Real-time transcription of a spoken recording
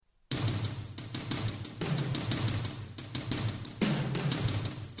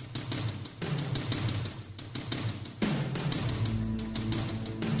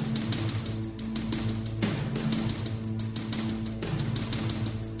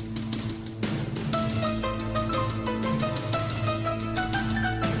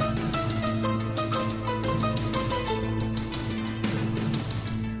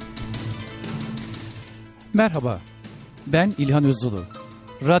Merhaba, ben İlhan OZULU.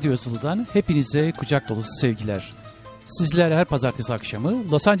 Radyo OZULU'dan hepinize kucak dolusu sevgiler. Sizler her pazartesi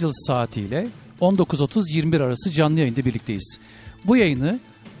akşamı Los Angeles saatiyle 19.30-21 arası canlı yayında birlikteyiz. Bu yayını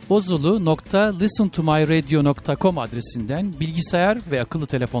ozulu.listentomyradio.com adresinden bilgisayar ve akıllı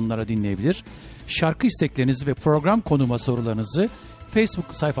telefonlara dinleyebilir. Şarkı isteklerinizi ve program konuma sorularınızı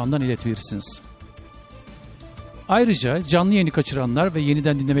Facebook sayfamdan iletebilirsiniz. Ayrıca canlı yayını kaçıranlar ve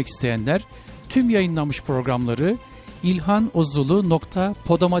yeniden dinlemek isteyenler tüm yayınlanmış programları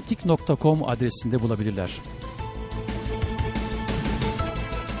ilhanozulu.podomatic.com adresinde bulabilirler.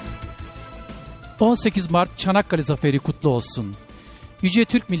 18 Mart Çanakkale Zaferi kutlu olsun. Yüce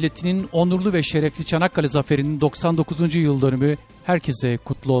Türk milletinin onurlu ve şerefli Çanakkale Zaferi'nin 99. yıl dönümü herkese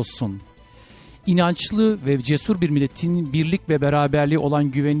kutlu olsun. İnançlı ve cesur bir milletin birlik ve beraberliği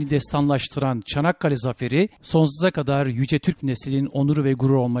olan güvenini destanlaştıran Çanakkale Zaferi sonsuza kadar Yüce Türk neslinin onuru ve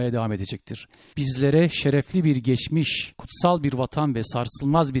gururu olmaya devam edecektir. Bizlere şerefli bir geçmiş, kutsal bir vatan ve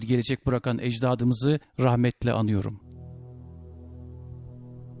sarsılmaz bir gelecek bırakan ecdadımızı rahmetle anıyorum.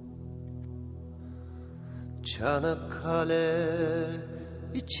 Çanakkale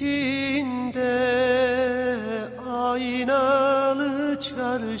içinde aynalı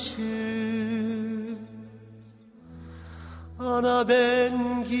çarşı, ana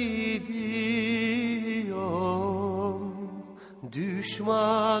ben gidiyorum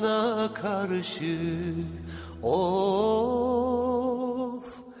düşmana karşı. Of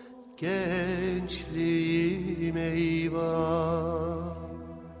gençliğim eyvah,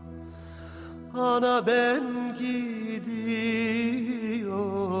 ana ben gidiyorum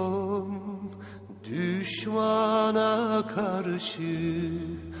düşmana karşı.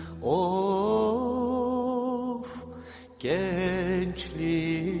 Of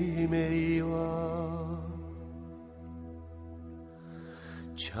gençliğim eyvah.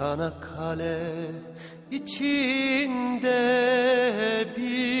 Çanakkale içinde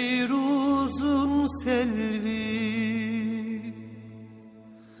bir uzun selvi,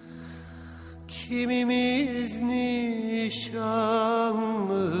 kimimiz nişanlı,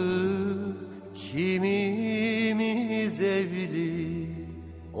 kimimiz evli.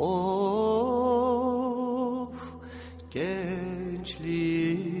 Of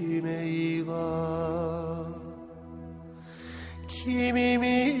gençliğim eyvah.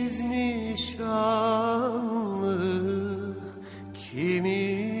 Kimimiz nişanlı,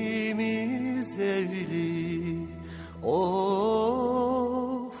 kimimiz evli.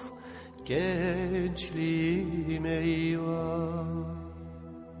 Of gençliğim eyvah.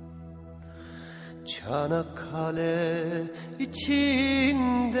 Çanakkale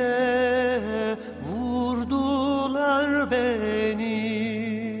içinde vurdular beni,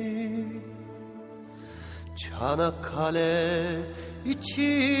 Çanakkale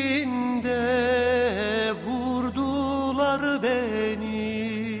içinde vurdular beni.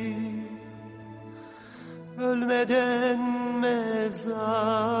 Ölmeden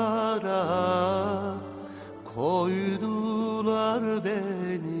mezara koydular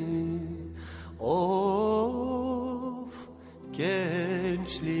beni. Of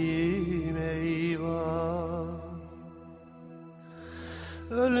gençliğim eyvah.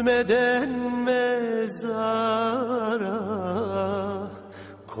 Ölmeden mezara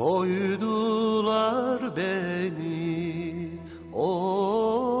koydular beni. Of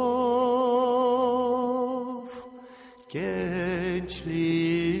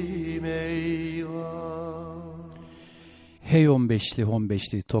gençliğim eyvah. Hey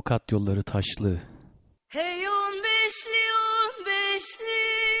 15'li Tokat yolları taşlı. Hey 15'li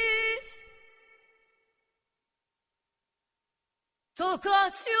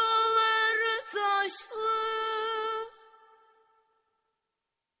Tokat yolları taşlı.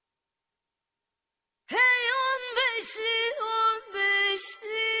 Hey 15'li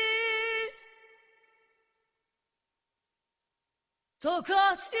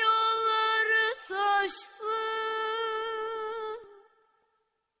Tokat yolları taşlı.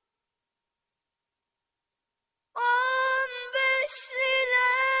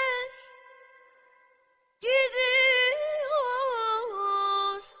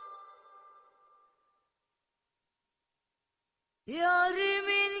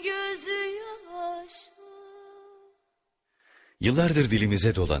 Yarimin gözü yaşlı. Yıllardır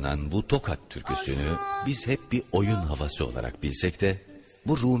dilimize dolanan bu Tokat türküsünü biz hep bir oyun havası olarak bilsek de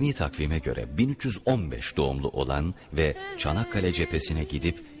bu Rumi takvime göre 1315 doğumlu olan ve Çanakkale cephesine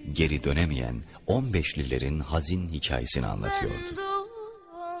gidip geri dönemeyen 15'lilerin hazin hikayesini anlatıyordu.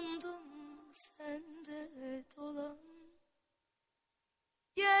 Ben dolandım, sen de dolan.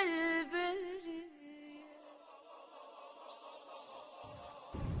 Gel beri.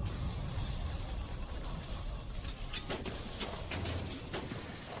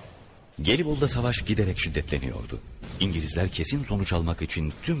 Gelibolu'da savaş giderek şiddetleniyordu. İngilizler kesin sonuç almak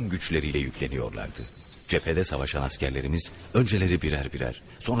için tüm güçleriyle yükleniyorlardı. Cephede savaşan askerlerimiz önceleri birer birer,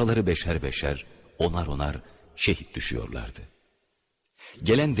 sonraları beşer beşer, onar onar şehit düşüyorlardı.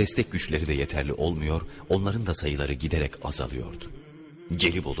 Gelen destek güçleri de yeterli olmuyor, onların da sayıları giderek azalıyordu.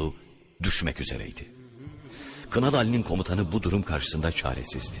 Gelibolu düşmek üzereydi. Kınalı Ali'nin komutanı bu durum karşısında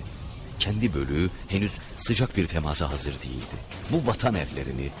çaresizdi. Kendi bölüğü henüz sıcak bir temasa hazır değildi. Bu vatan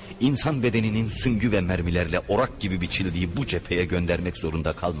erlerini insan bedeninin süngü ve mermilerle orak gibi biçildiği bu cepheye göndermek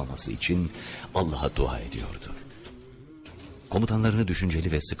zorunda kalmaması için Allah'a dua ediyordu. Komutanlarını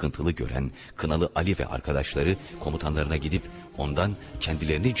düşünceli ve sıkıntılı gören Kınalı Ali ve arkadaşları komutanlarına gidip ondan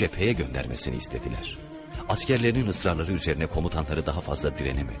kendilerini cepheye göndermesini istediler. Askerlerinin ısrarları üzerine komutanları daha fazla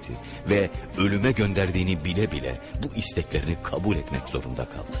direnemedi ve ölüme gönderdiğini bile bile bu isteklerini kabul etmek zorunda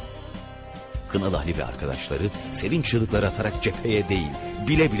kaldı. Kınalı Ali ve arkadaşları sevinç çığlıkları atarak cepheye değil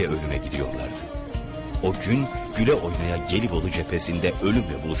bile bile ölüme gidiyorlardı. O gün güle oynaya Gelibolu cephesinde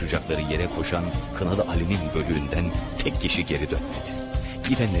ölümle buluşacakları yere koşan Kınalı Ali'nin bölüğünden tek kişi geri dönmedi.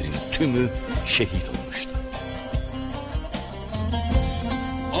 Gidenlerin tümü şehit olmuştu.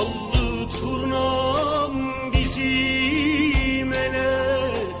 Allı turnam bizim ele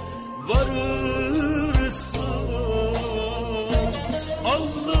varırsa,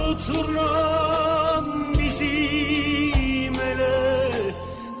 allı turnam bizim ele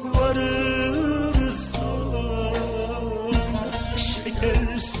varırsa,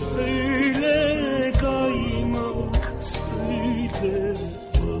 şeker söyle, kaymak söyle,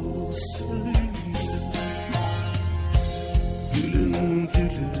 bal söyle. Gülüm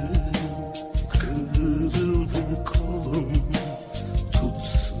gülüm kırıldı kolum,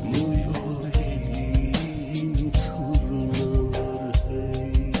 tutmuyor elim turnalar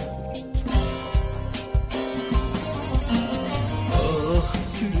hey. Ah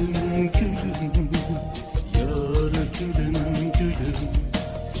gülüm gülüm, yar gülüm gülüm,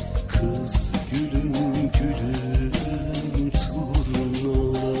 kız gülüm gülüm,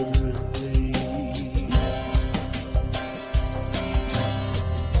 turnalar hey.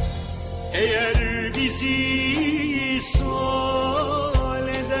 Eğer bizi sual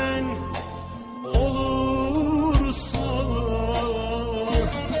eden olursa,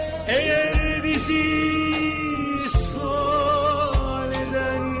 eğer bizi sual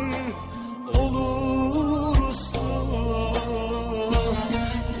eden olursa,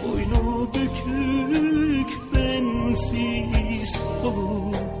 boynu bükük bensiz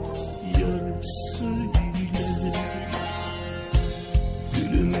soluk yar söyle.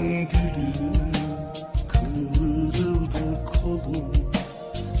 Gülüm gülüm kırıldı kolum,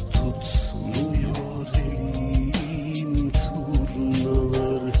 tutmuyor elim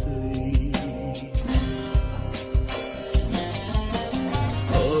turnalar hey.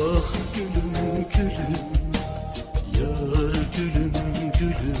 Ah gülüm gülüm, yar gülüm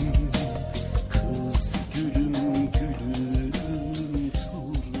gülüm, kız gülüm gülüm,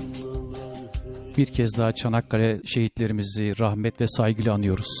 turnalar hey. Bir kez daha Çanakkale şehitlerimizi rahmet ve saygıyla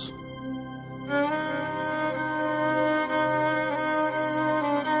anıyoruz.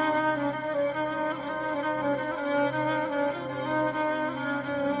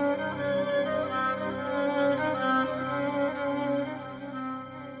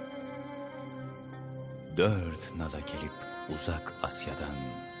 Dört nala gelip uzak Asya'dan,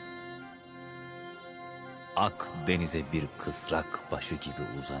 Akdeniz'e bir kısrak başı gibi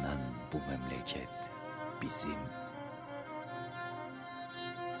uzanan bu memleket bizim.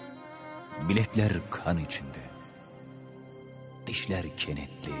 Bilekler kan içinde, dişler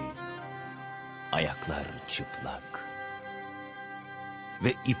kenetli, ayaklar çıplak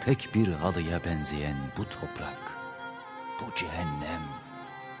ve ipek bir halıya benzeyen bu toprak, bu cehennem,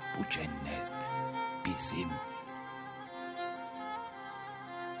 bu cennet bizim.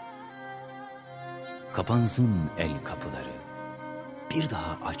 Kapansın el kapıları, bir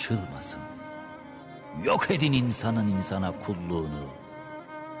daha açılmasın. Yok edin insanın insana kulluğunu.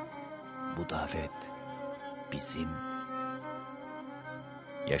 Bu davet bizim.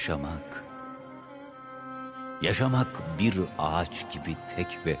 Yaşamak bir ağaç gibi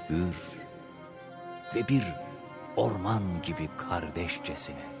tek ve hür ve bir orman gibi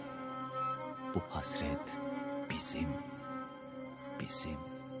kardeşçesine. Bu hasret bizim.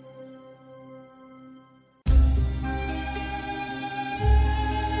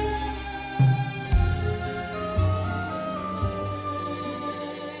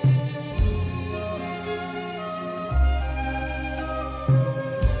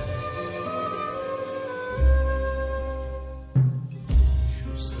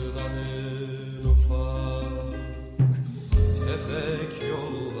 Şu sılanın ufak tefek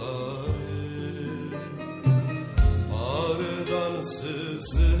yolları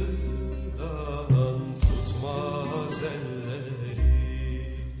Acımasızdan tutmaz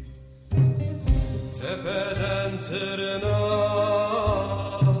elleri, tepeden tırnağa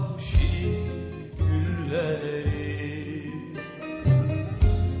şiir gülleri.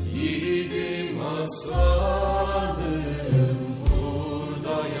 Yiğidim aslanım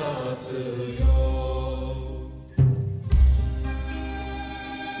burada yatıyor.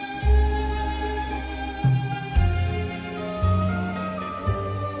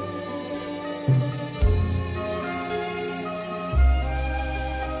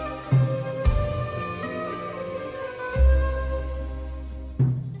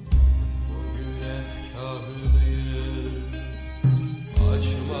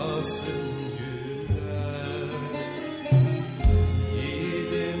 Açmasın güller,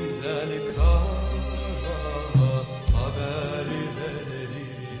 yiğidimden kara haber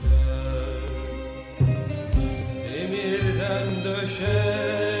verirler. Demirden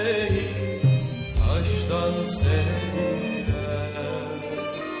döşeyi taştan serdiler.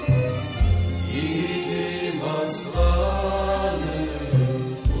 Yiğidim aslanım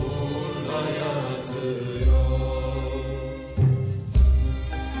burada yatıyor.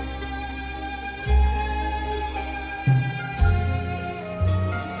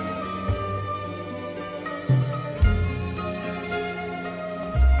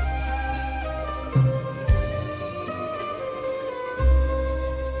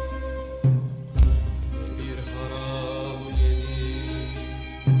 Bir haram yedi,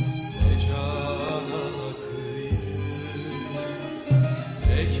 ne cana kıydı.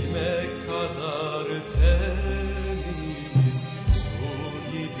 Ekmek kadar temiz, su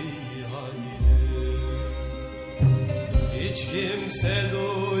gibi haylı. Hiç kimse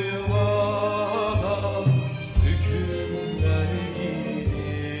duymadan hükümler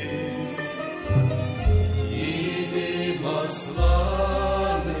giydi. Yiğidim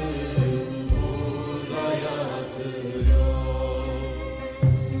aslanım burada yatıyor.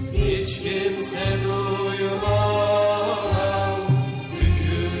 Hiç kimse duymadan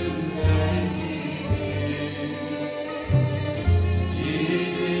hükümler giydi.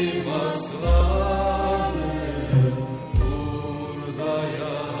 Yiğidim aslanım burada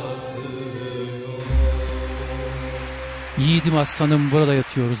yatıyor. Yiğidim aslanım burada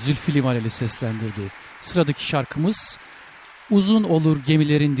yatıyor. Zülfü Livaneli seslendirdi. Sıradaki şarkımız Uzun Olur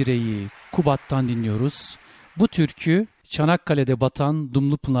Gemilerin Direği, Kubat'tan dinliyoruz. Bu türkü Çanakkale'de batan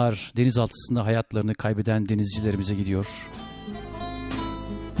Dumlupınar denizaltısında hayatlarını kaybeden denizcilerimize gidiyor.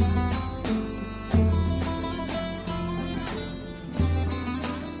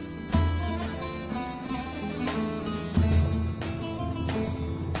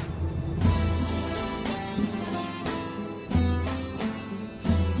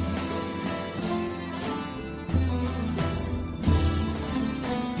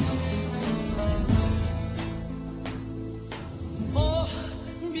 Oh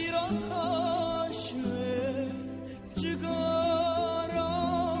bir ataş ver cigaramı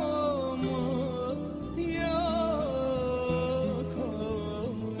yakayım.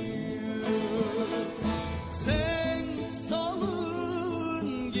 Sen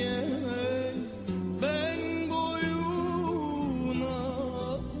salın gel ben boyuna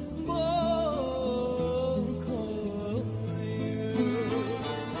bakayım.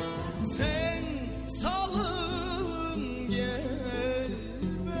 Sen salın gel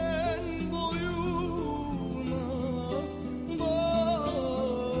ben boyuna bakayım.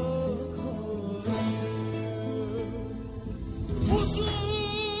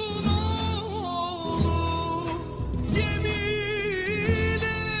 Uzun olur gemilerin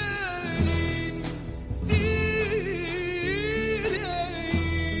direği.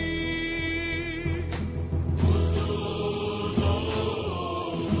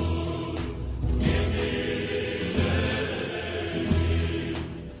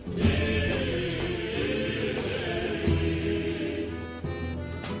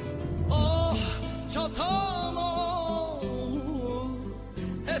 Ah çatal olur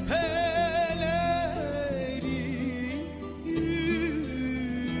epelerin yüreği.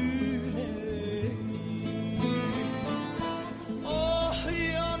 Ah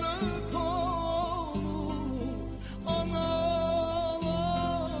yanık olur anaların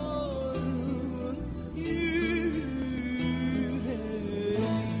yüreği.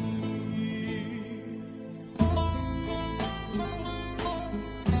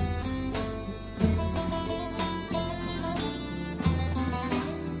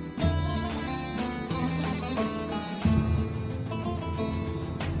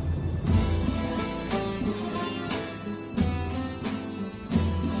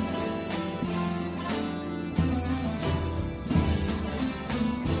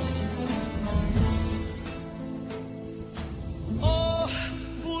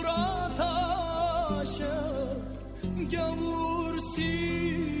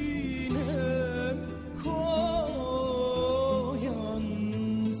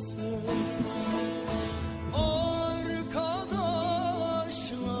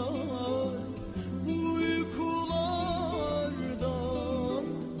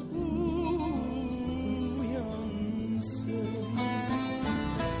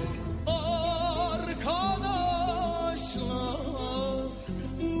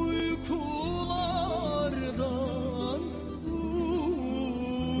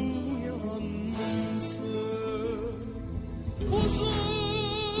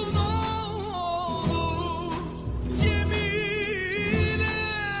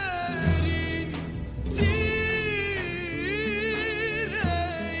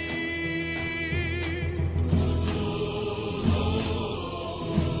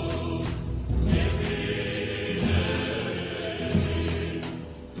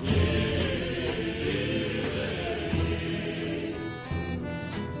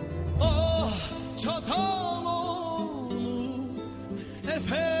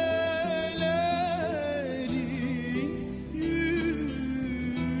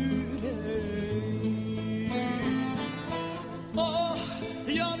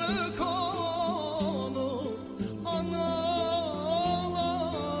 yanık olur anaların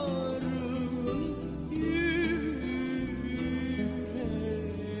yüreği.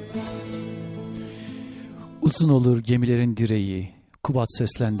 Uzun olur gemilerin direği, Kubat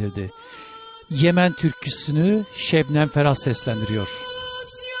seslendirdi. Yemen türküsünü Şebnem Ferah seslendiriyor.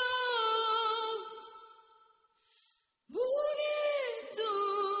 Bu ne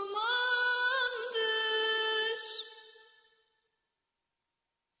dumandır,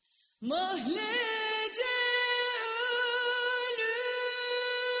 mahlede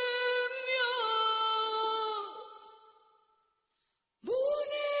ölüm yok. Bu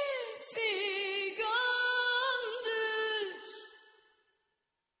ne figandır,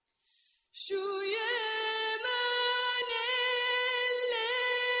 şu Yemen elleri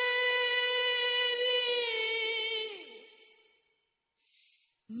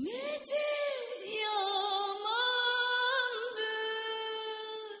ne de yamandır.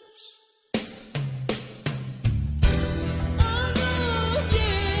 Ana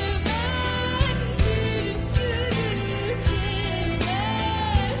Yemen'dir, gülü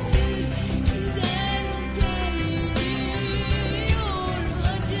Cemen'dir, giden gelmiyor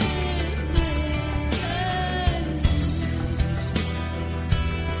Haceme'den.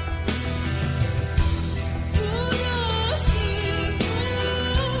 Burası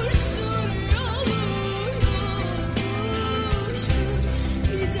kuştur, yolu yokuştur,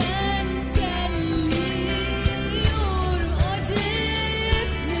 giden gelmiyor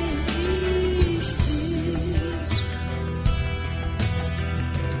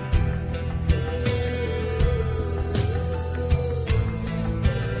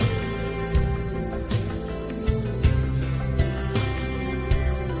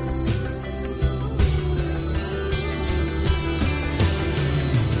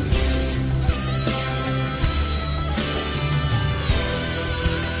ne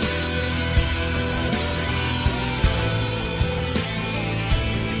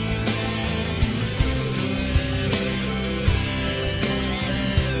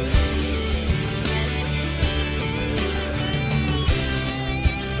iştir.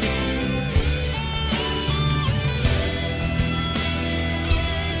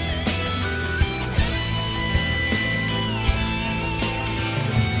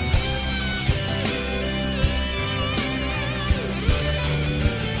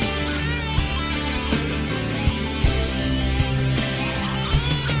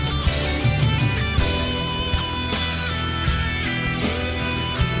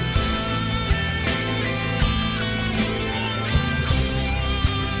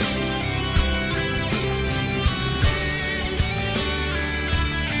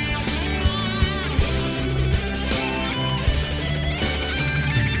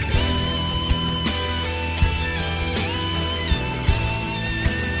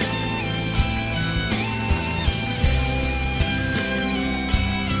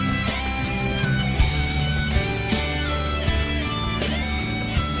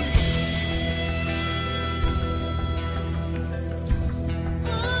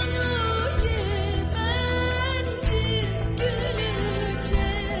 Ana Yemen'dir, gülü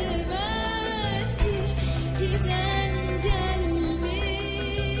Cemen'dir, giden gelmiyor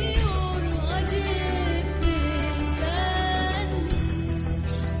acep nedendir.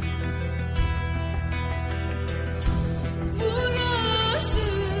 Burası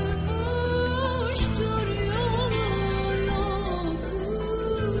kuştur, yolu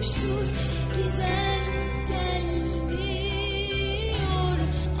yokuştur, giden gelmiyor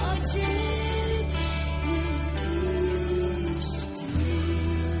acep ne iştir.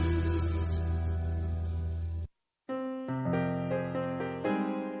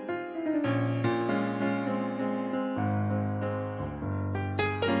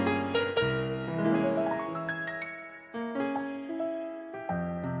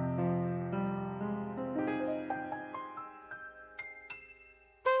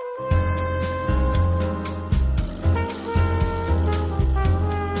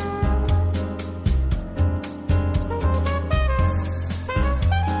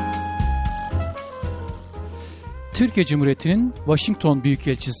 Türkiye Cumhuriyeti'nin Washington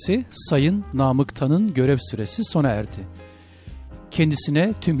Büyükelçisi Sayın Namık Tan'ın görev süresi sona erdi.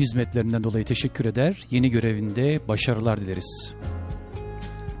 Kendisine tüm hizmetlerinden dolayı teşekkür eder, yeni görevinde başarılar dileriz.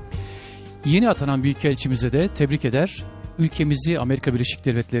 Yeni atanan Büyükelçimize de tebrik eder, ülkemizi Amerika Birleşik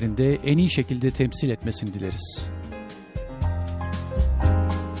Devletleri'nde en iyi şekilde temsil etmesini dileriz.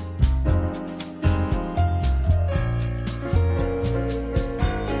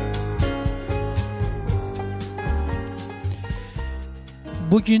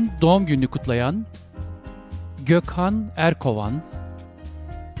 Bugün doğum gününü kutlayan Gökhan Erkovan,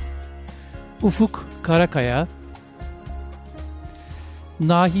 Ufuk Karakaya,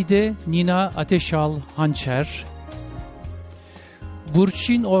 Nahide Nina Ateşal Hançer,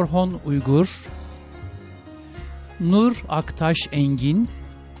 Burçin Orhon Uygur, Nur Aktaş Engin,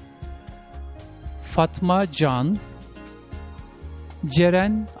 Fatma Can,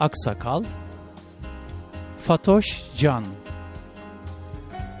 Ceren Aksakal, Fatoş Can.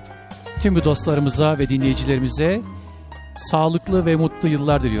 Tüm bu dostlarımıza ve dinleyicilerimize sağlıklı ve mutlu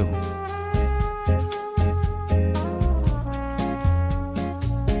yıllar diliyorum.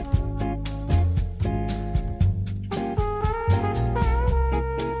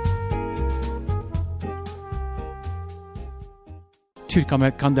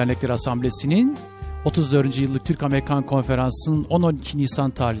 Türk-Amerikan Dernekleri Asamblesi'nin 34. yıllık Türk-Amerikan Konferansı'nın 10-12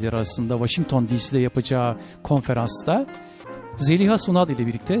 Nisan tarihleri arasında Washington DC'de yapacağı konferansta Zeliha Sunal ile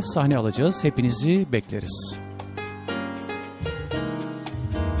birlikte sahne alacağız. Hepinizi bekleriz.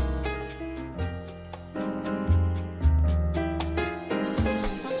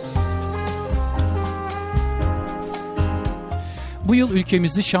 Bu yıl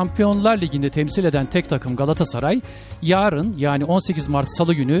ülkemizi Şampiyonlar Ligi'nde temsil eden tek takım Galatasaray, yarın yani 18 Mart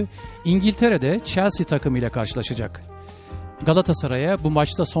Salı günü İngiltere'de Chelsea takımıyla karşılaşacak. Galatasaray'a bu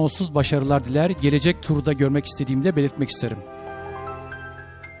maçta sonsuz başarılar diler, gelecek turda görmek istediğimi de belirtmek isterim.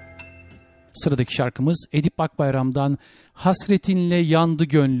 Sıradaki şarkımız Edip Akbayram'dan Hasretinle Yandı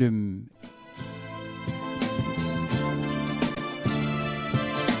Gönlüm.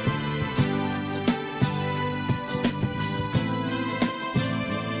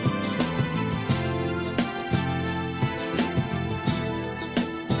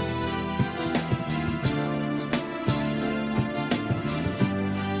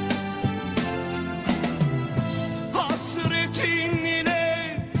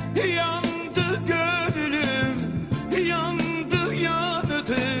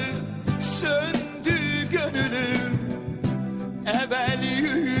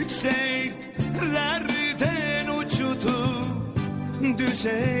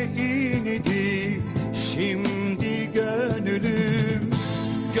 indi şimdi gönlüm,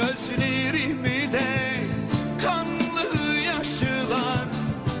 gözlerimi de kanlı yaşlar,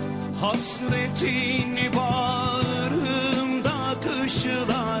 hasretini bağrımda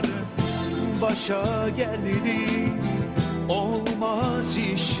kışlar. Başa geldi olmaz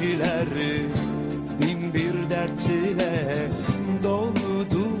işler, bin bir dertle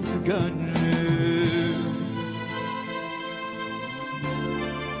doldu gönlüm.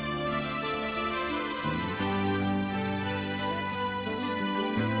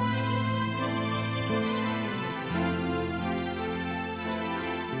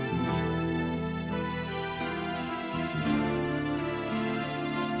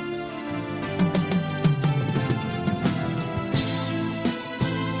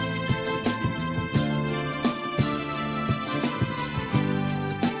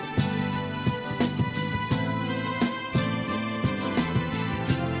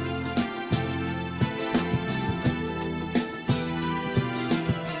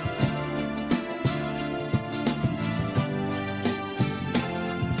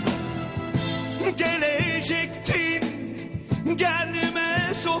 Gelecektin,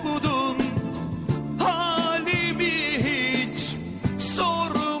 gelmez oldun, halimi hiç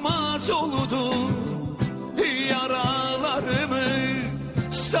sormaz oldun, yaralarımı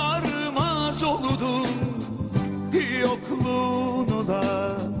sarmaz oldun,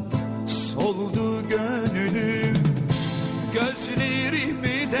 yokluğuna soldu gönlüm,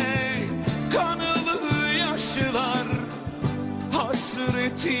 gözlerimi de kanlı yaşlar,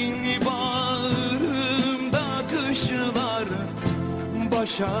 hasretini bağrımda kışlar.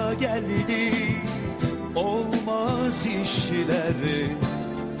 Başa geldi olmaz işler,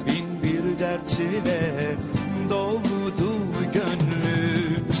 bin bir dertle doldu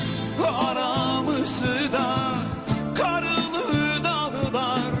gönlüm. Aramızda karlı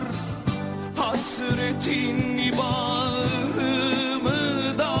dağlar, hasretini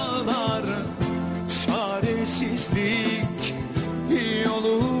bağrımı dağlar. Çaresizlik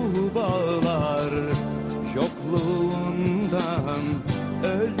yolu bağlar, yokluğundan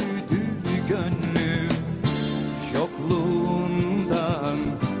öldü gönlüm, yokluğundan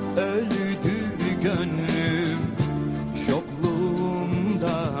öldü gönlüm,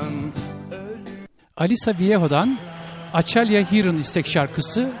 yokluğundan öldü. Alisa Viejo'dan Açalya Hirun istek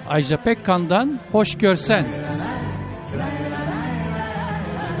şarkısı, Ajda Pekkan'dan Hoş Görsen.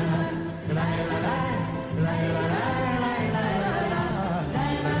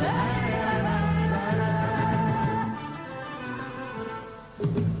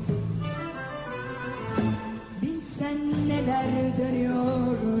 Bilsen neler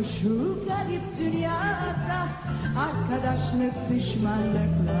dönüyor şu garip dünyada arkadaşlık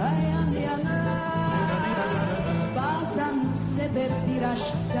düşmanlıkla yan yana. Bazen sebep bir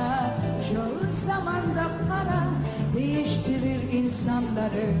aşksa çoğu zaman da para değiştirir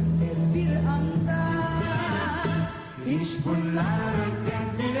insanları bir anda. Hiç bunlar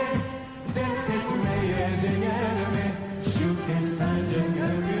kendine dert etmeye değer mi? Şu kısacık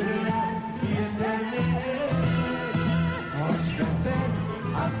ömürler yeterli. Hoş görsen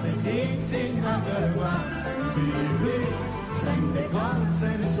affedilsin ağırma. Büyük sen de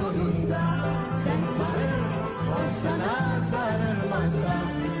kalsın sonunda. Sen sarıl, o sana sarılmazsa.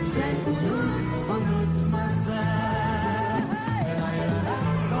 Sen unutmazsa.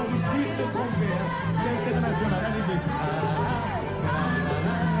 Non vi spiego se tromper, c'est le fête national, allez-y.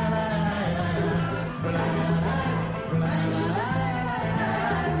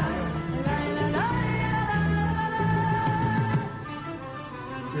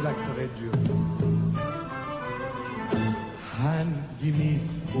 C'est là que ça va être dur.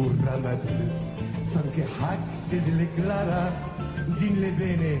 Hangimiz uğramadı, sanki haksızlıklara, dinle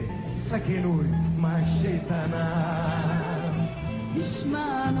beni, sakın uyma şeytana.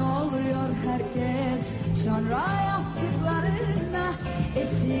 Pişman oluyor herkes sonra yaptıklarına.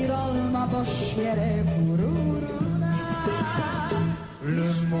 Esir olma boş yere gururuna.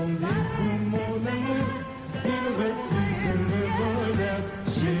 Le monde est fou mon amour, il refuse le bonheur.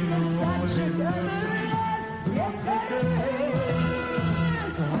 Chez nous on Saçık les ömürler yeterli.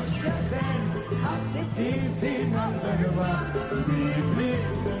 hoş görsen affedilsin andırma. Büyüklük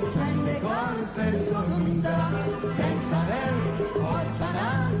Sen de sen sonunda. Sen sarıl, o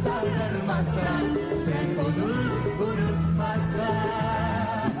sana sarılmazsa. Sen unutmazsa.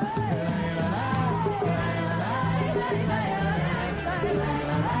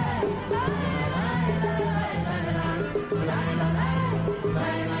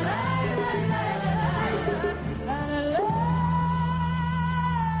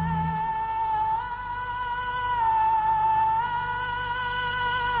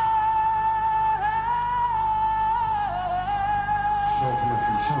 Chante ma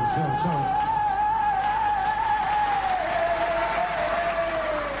fille, chante, chante, chante.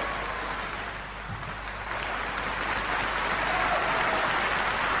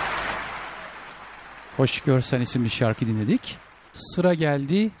 Hoş Görsen isimli şarkı dinledik. Sıra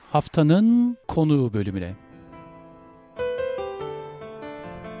geldi haftanın konuğu bölümüne.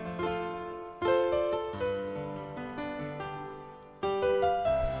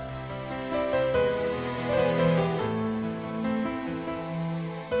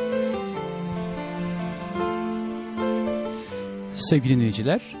 Sevgili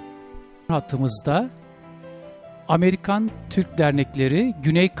dinleyiciler, hattımızda Amerikan Türk Dernekleri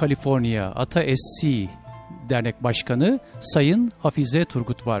Güney Kaliforniya Ata SC Dernek Başkanı Sayın Hafize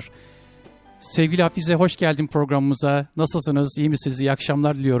Turgut var. Sevgili Hafize, hoş geldin programımıza. Nasılsınız, iyi misiniz? İyi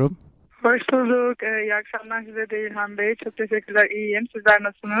akşamlar diliyorum. Hoş bulduk. İyi akşamlar size de İlhan Bey. Çok teşekkürler. İyiyim. Sizler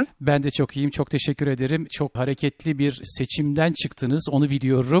nasılsınız? Ben de çok iyiyim. Çok teşekkür ederim. Çok hareketli bir seçimden çıktınız. Onu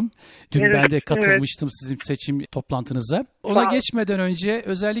biliyorum. Dün Evet, ben de katılmıştım sizin seçim toplantınıza. Ona geçmeden önce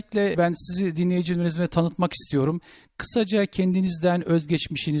özellikle ben sizi dinleyicilerimize tanıtmak istiyorum. Kısaca kendinizden,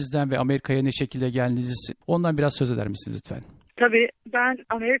 özgeçmişinizden ve Amerika'ya ne şekilde geldiniz, ondan biraz söz eder misiniz lütfen? Tabii ben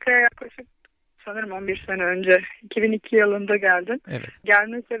Amerika'ya yaklaşık sanırım 11 sene önce 2002 yılında geldim. Evet.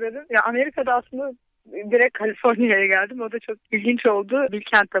 Gelme sebebim ya Amerika'da aslında direkt Kaliforniya'ya geldim. O da çok ilginç oldu.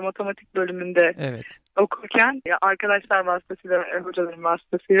 Bilkent'te matematik bölümünde Evet. okurken ya arkadaşlar vasıtasıyla, hocaların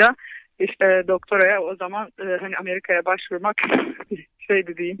vasıtasıyla işte doktoraya o zaman hani Amerika'ya başvurmak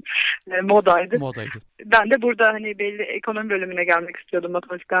şeydi diyeyim modaydı. Ben de burada hani belli ekonomi bölümüne gelmek istiyordum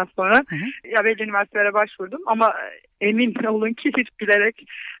matematikten sonra. Hı hı. Ya belli üniversitelere başvurdum ama emin olun ki hiç bilerek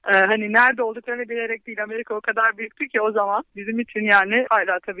hani nerede olduklarını bilerek değil. Amerika o kadar büyüktü ki o zaman bizim için yani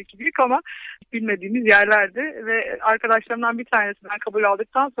hala tabii ki büyük ama bilmediğimiz yerlerdi ve arkadaşlarımdan bir tanesinden kabul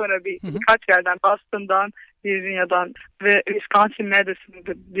aldıktan sonra birkaç yerden Boston'dan, Virginia'dan ve Wisconsin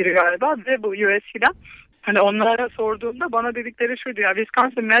Madison'da biri galiba ve bu USC'den hani onlara sorduğumda bana dedikleri şuydu ya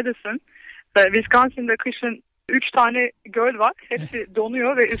Wisconsin Madison ve Wisconsin'de kışın 3 tane göl var. Hepsi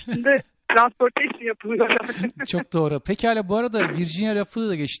donuyor ve üstünde transportation yapılıyor. Çok doğru. Pekala, bu arada Virginia lafı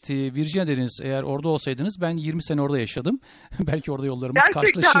da geçti. Virginia dediniz. Eğer orada olsaydınız, ben 20 sene orada yaşadım. Belki orada yollarımız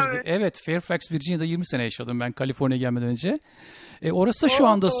Gerçekten karşılaşırdı. mi? Evet, Fairfax, Virginia'da 20 sene yaşadım ben Kaliforniya'ya gelmeden önce. Orası da şu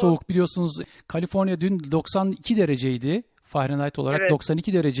anda soğuk biliyorsunuz. Kaliforniya dün 92 dereceydi. Fahrenheit olarak Evet.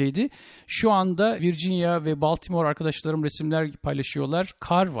 92 dereceydi. Şu anda Virginia ve Baltimore arkadaşlarım resimler paylaşıyorlar.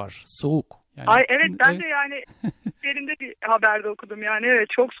 Kar var, soğuk. Yani, Ay evet ben de yani yerinde bir haberde okudum yani evet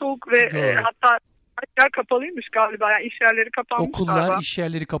çok soğuk ve hatta yer kapalıymış galiba. Yani iş yerleri kapanmış Okullar, galiba. iş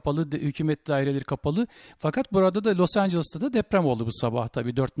yerleri kapalı, hükümet daireleri kapalı. Fakat burada da Los Angeles'ta da deprem oldu bu sabah tabii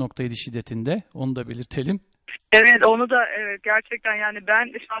 4.7 şiddetinde. Onu da belirtelim. Evet, onu da evet gerçekten yani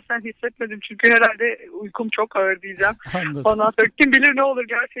ben şahsen hissetmedim çünkü herhalde uykum çok ağır diyeceğim. Anladım. Ondan sonra kim bilir ne olur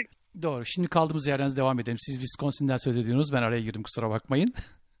gerçekten. Doğru. Şimdi kaldığımız yerden devam edelim. Siz Wisconsin'den söz ediyorsunuz. Ben araya girdim, kusura bakmayın.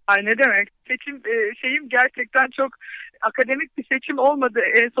 Ay ne demek? Seçim şeyim gerçekten çok akademik bir seçim olmadı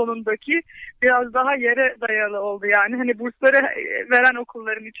en sonundaki. Biraz daha yere dayalı oldu yani. Hani bursları veren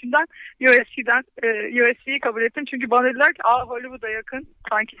okulların içinden USC'yi kabul ettim. Çünkü bana dediler ki Hollywood'a yakın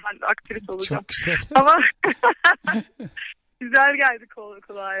sanki ben aktris olacağım. Çok güzel. Ama güzel geldi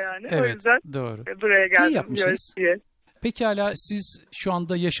kulağa yani. Evet, o yüzden doğru. buraya geldim. İyi yapmışsınız. USC'ye. Pekala, siz şu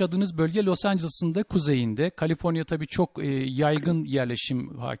anda yaşadığınız bölge Los Angeles'ın da kuzeyinde. Kaliforniya tabii çok yaygın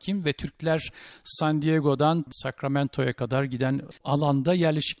yerleşim hakim ve Türkler San Diego'dan Sacramento'ya kadar giden alanda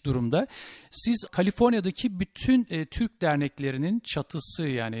yerleşik durumda. Siz Kaliforniya'daki bütün Türk derneklerinin çatısı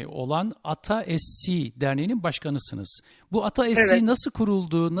yani olan Ata SC Derneği'nin başkanısınız. Bu Ata SC Evet. nasıl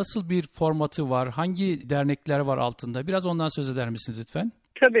kuruldu, nasıl bir formatı var, hangi dernekler var altında? Biraz ondan söz eder misiniz lütfen?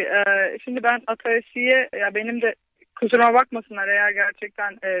 Tabii. Şimdi ben ATSİ'ye ya benim de kusura bakmasınlar eğer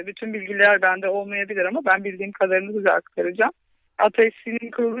gerçekten bütün bilgiler bende olmayabilir ama ben bildiğim kadarını size aktaracağım.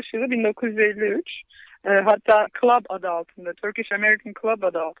 ATSİ'nin kuruluş yılı 1953. Hatta Club adı altında, Turkish American Club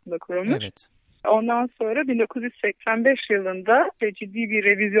adı altında kurulmuş. Evet. Ondan sonra 1985 yılında ciddi bir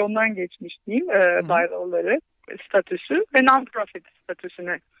revizyondan geçmiş diyeyim bylaws statüsü ve non-profit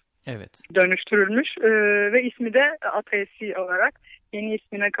statüsüne Evet. dönüştürülmüş ve ismi de ATSİ olarak yeni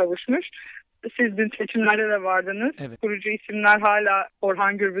ismine kavuşmuş. Siz dün seçimlerde de vardınız. Evet. Kurucu isimler hala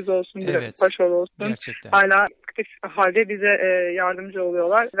Orhan Gürbüz olsun, Evet. Paşalı olsun. Gerçekten. Hala aktif halde bize yardımcı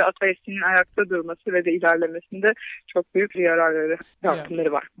oluyorlar ve ATSİ'nin ayakta durması ve de ilerlemesinde çok büyük yararları,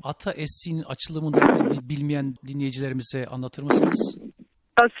 yardımları var. Ata SC'nin açılımını bilmeyen dinleyicilerimize anlatır mısınız?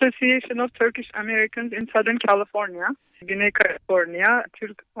 Association of Turkish Americans in Southern California, Güney Kaliforniya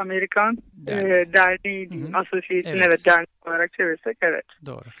Türk Amerikan Derneği diyeyim. Association evet dernek olarak çevirsek evet.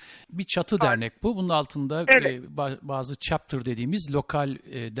 Doğru. Bir çatı dernek bu. Bunun altında bazı chapter dediğimiz lokal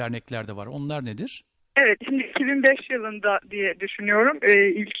dernekler de var. Onlar nedir? Evet, şimdi 2005 yılında diye düşünüyorum.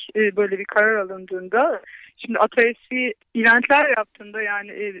 İlk böyle bir karar alındığında, şimdi ATSİ eventler yaptığında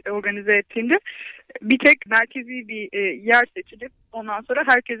yani organize ettiğinde bir tek merkezi bir yer seçilip ondan sonra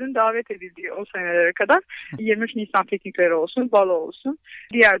herkesin davet edildiği o senelere kadar 23 Nisan piknikleri olsun, balo olsun,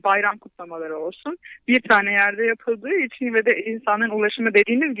 diğer bayram kutlamaları olsun bir tane yerde yapıldığı için ve de insanın ulaşımı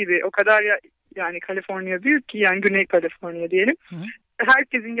dediğiniz gibi o kadar yani Kaliforniya büyük ki yani Güney Kaliforniya diyelim. Hı.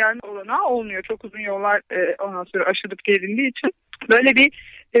 Herkesin gelme olanağı olmuyor. Çok uzun yollar ondan sonra aşılıp gelindiği için böyle bir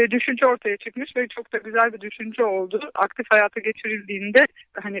düşünce ortaya çıkmış ve çok da güzel bir düşünce oldu. Aktif hayata geçirildiğinde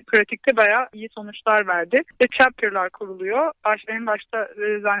hani pratikte bayağı iyi sonuçlar verdi. Ve chapter'lar kuruluyor. En başta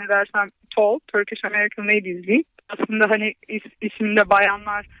zannedersem TAL, Turkish American Ladies League. Aslında hani isminde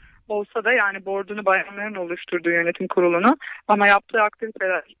bayanlar olsa da yani board'unu bayanların oluşturduğu yönetim kurulunu ama yaptığı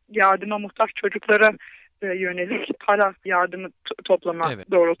aktiviteler yardıma muhtaç çocuklara yönelik para yardımı toplama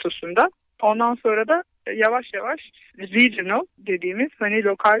doğrultusunda. Ondan sonra da yavaş yavaş regional dediğimiz hani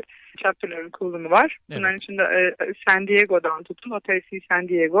lokal chapter'ların kurulumu var. Bunların içinde San Diego'dan tutun, ATSİ San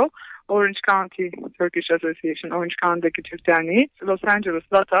Diego, Orange County Turkish Association, Orange County'deki Türk Derneği, Los Angeles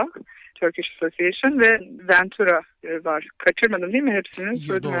LATA Turkish Association ve Ventura var. Kaçırmadım değil mi hepsini?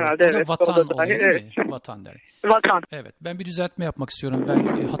 Söyledim herhalde. O da Vatan oluyor değil mi? Vatan der. Vatan. Evet. Ben bir düzeltme yapmak istiyorum.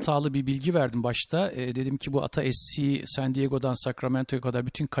 Ben hatalı bir bilgi verdim başta. Dedim ki bu ATSİ San Diego'dan Sacramento'ya kadar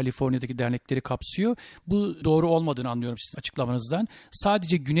bütün Kaliforniya'daki dernekleri kapsıyor. Bu doğru olmadığını anlıyorum sizin açıklamanızdan.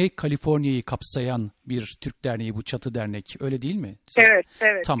 Sadece Güney Kaliforniya'yı kapsayan bir Türk derneği bu çatı dernek. Öyle değil mi? Evet.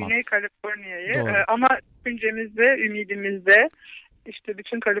 Tamam. Güney Kaliforniya'yı ama düşüncemizde, ümidimizde İşte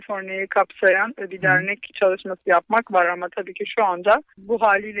bütün Kaliforniya'yı kapsayan bir dernek çalışması yapmak var ama tabii ki şu anda bu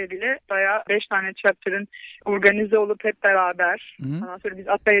haliyle bile bayağı 5 tane chapter'ın organize olup hep beraber ondan sonra biz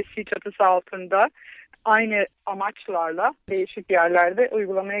ATSİ çatısı altında aynı amaçlarla değişik yerlerde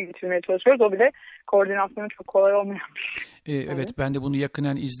uygulamaya getirmeye çalışıyoruz. O bile koordinasyonu çok kolay olmayan bir şey. Evet, ben de bunu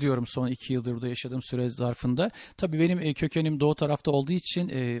yakından izliyorum son 2 yıldır burada yaşadığım süre zarfında. Tabii benim kökenim doğu tarafta olduğu için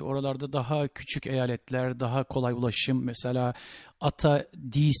oralarda daha küçük eyaletler, daha kolay ulaşım. Mesela ATA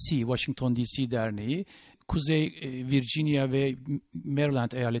DC, Washington DC Derneği, Kuzey Virginia ve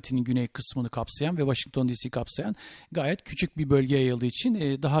Maryland eyaletinin güney kısmını kapsayan ve Washington DC kapsayan gayet küçük bir bölgeye yayıldığı için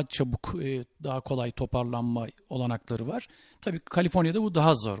daha çabuk, daha kolay toparlanma olanakları var. Tabii Kaliforniya'da bu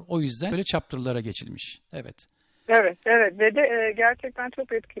daha zor. O yüzden böyle chapter'lara geçilmiş. Evet. Evet ve de gerçekten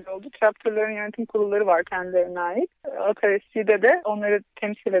çok etkili oldu. Chapter'ların yönetim kurulları var kendilerine ait. ATSİ'de de onları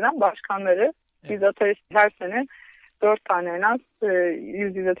temsil eden başkanları Biz Ataist her sene 4 tane en az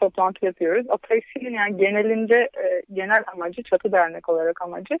yüz yüze toplantı yapıyoruz. Ataist'in yani genelinde genel amacı, çatı dernek olarak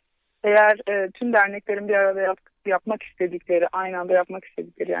amacı. Eğer tüm derneklerin bir arada yapmak istedikleri, aynı anda yapmak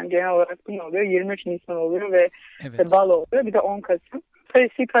istedikleri, yani genel olarak bu ne oluyor? 23 Nisan oluyor ve Balo oluyor. Bir de 10 Kasım.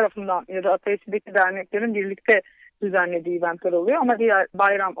 Ataist'i tarafından ya da Ataist'deki derneklerin birlikte düzenlediği eventler oluyor. Ama diğer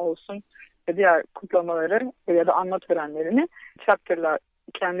bayram olsun, diğer kutlamaları ya da anma törenlerini chapter'lar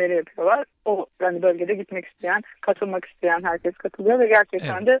kendileri yapıyorlar. O yani bölgede gitmek isteyen, katılmak isteyen herkes katılıyor ve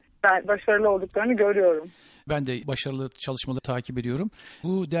gerçekten de ben başarılı olduklarını görüyorum. Ben de başarılı çalışmaları takip ediyorum.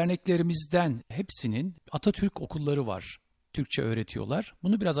 Bu derneklerimizden hepsinin Atatürk okulları var. Türkçe öğretiyorlar.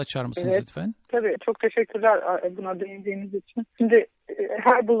 Bunu biraz açar mısınız lütfen? Tabii. Çok teşekkürler buna değindiğiniz için. Şimdi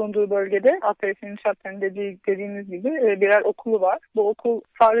her bulunduğu bölgede Ataist'in şartlarının dediğiniz gibi birer okulu var. Bu okul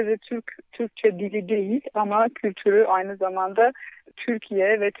sadece Türkçe dili değil ama kültürü, aynı zamanda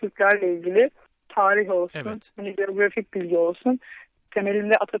Türkiye ve Türklerle ilgili tarih olsun, hani biyografik bilgi olsun.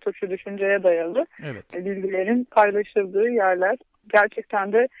 Temelinde Atatürkçü düşünceye dayalı bilgilerin paylaşıldığı yerler.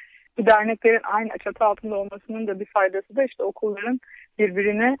 Gerçekten de bu derneklerin aynı çatı altında olmasının da bir faydası da işte okulların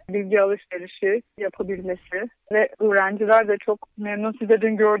birbirine bilgi alışverişi yapabilmesi ve öğrenciler de çok memnun. Siz de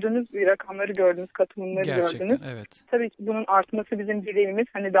dün gördünüz, rakamları gördünüz, katılımları gördünüz. Tabii ki bunun artması bizim dileğimiz.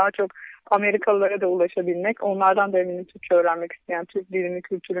 Hani daha çok Amerikalılara da ulaşabilmek. Onlardan da eminim Türkçe öğrenmek isteyen, Türk dilini,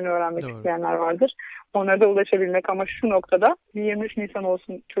 kültürünü öğrenmek isteyenler vardır. Onlara da ulaşabilmek ama şu noktada 23 Nisan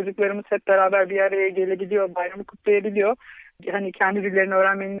olsun, çocuklarımız hep beraber bir araya gelebiliyor, bayramı kutlayabiliyor. Hani kendi dillerini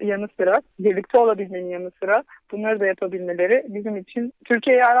öğrenmenin yanı sıra, birlikte olabilmenin yanı sıra bunları da yapabilmeleri bizim için,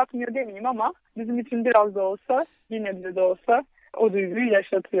 Türkiye'yi aratmıyor demeyeyim ama bizim için biraz da olsa, yine de olsa o duyguyu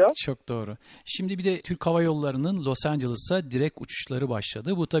yaşatıyor. Çok doğru. Şimdi bir de Türk Hava Yolları'nın Los Angeles'a direkt uçuşları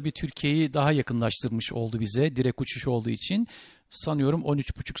başladı. Bu tabii Türkiye'yi daha yakınlaştırmış oldu bize, direkt uçuş olduğu için. Sanıyorum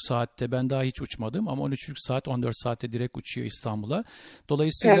 13,5 saatte, ben daha hiç uçmadım ama 13,5 saat 14 saatte direkt uçuyor İstanbul'a.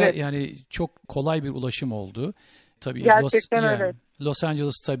 Dolayısıyla yani çok kolay bir ulaşım oldu. Tabii gerçekten Los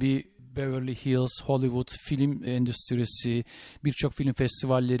Angeles tabii Beverly Hills, Hollywood, film endüstrisi, birçok film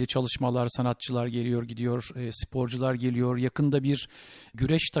festivalleri, çalışmalar, sanatçılar geliyor, gidiyor, sporcular geliyor. Yakında bir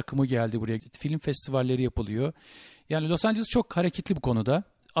güreş takımı geldi buraya. Film festivalleri yapılıyor. Yani Los Angeles çok hareketli bu konuda.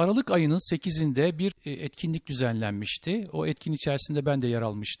 Aralık ayının 8'inde bir etkinlik düzenlenmişti. O etkinlik içerisinde ben de yer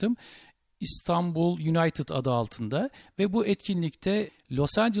almıştım. İstanbul United adı altında ve bu etkinlikte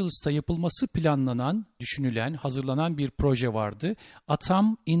Los Angeles'ta yapılması planlanan, düşünülen, hazırlanan bir proje vardı.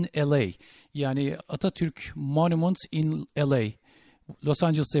 Atam in LA, yani Atatürk Monument in LA. Los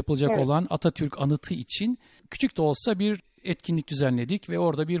Angeles'ta yapılacak olan Atatürk anıtı için küçük de olsa bir etkinlik düzenledik ve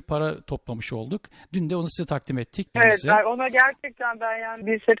orada bir para toplamış olduk. Dün de onu size takdim ettik. Evet, ona gerçekten yani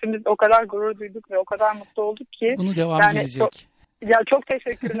biz hepimiz o kadar gurur duyduk ve o kadar mutlu olduk ki. Bunu devam edecek. Çok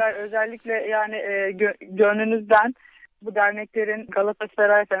teşekkürler. Özellikle yani gönlünüzden bu derneklerin,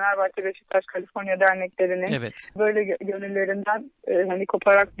 Galatasaray, Fenerbahçe, Beşiktaş, Kaliforniya derneklerinin böyle gönüllerinden hani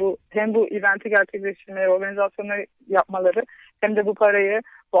koparak hem bu eventi gerçekleştirmeleri, organizasyonları yapmaları hem de bu parayı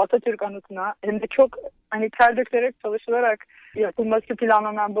bu Atatürk anıtına hem de çok hani ter dökerek çalışılarak yapılması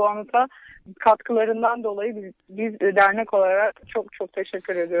planlanan bu anıta katkılarından dolayı biz dernek olarak çok çok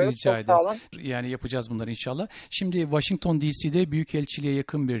teşekkür ediyoruz. Rica ederiz. Sağ olun. Yani yapacağız bunları inşallah. Şimdi Washington DC'de Büyükelçiliğe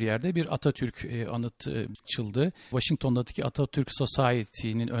yakın bir yerde bir Atatürk anıtı açıldı. Washington'daki Atatürk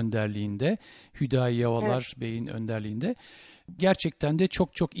Society'nin önderliğinde, Hüdayi Yavalar Bey'in önderliğinde. Gerçekten de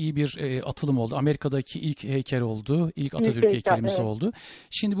çok çok iyi bir atılım oldu. Amerika'daki ilk heykel oldu. İlk Atatürk heykelimiz oldu.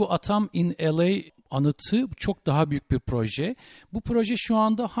 Şimdi bu Atam in LA anıtı çok daha büyük bir proje. Bu proje şu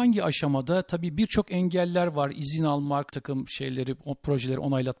anda hangi aşamada? Tabii birçok engeller var. İzin almak, takım şeyleri, o projeleri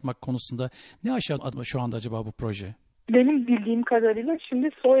onaylatmak konusunda. Ne aşamada şu anda acaba bu proje? Benim bildiğim kadarıyla şimdi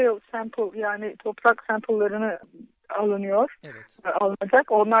soil sample, yani toprak sample'larını alınıyor.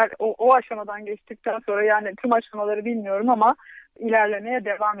 Alınacak. Onlar o aşamadan geçtikten sonra, yani tüm aşamaları bilmiyorum ama ilerlemeye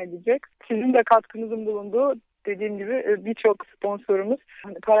devam edecek. Sizin de katkınızın bulunduğu, dediğim gibi birçok sponsorumuz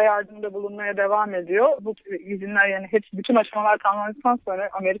para yardımında bulunmaya devam ediyor. Bu izinler, yani hepsi, bütün aşamalar tamamlandıktan sonra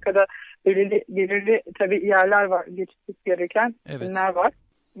Amerika'da belirli tabii yerler var, geçilmesi gereken izinler var.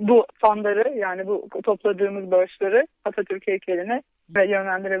 Bu fonları, yani bu topladığımız bağışları Atatürk heykeline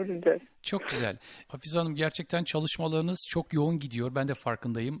yönlendirebileceğiz. Çok güzel. Hafize Hanım, gerçekten çalışmalarınız çok yoğun gidiyor. Ben de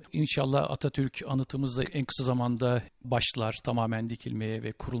farkındayım. İnşallah Atatürk anıtımız da en kısa zamanda başlar. Tamamen dikilmeye ve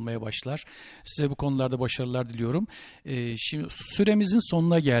kurulmaya başlar. Size bu konularda başarılar diliyorum. Şimdi süremizin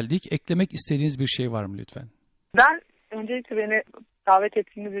sonuna geldik. Eklemek istediğiniz bir şey var mı lütfen? Ben öncelikle beni davet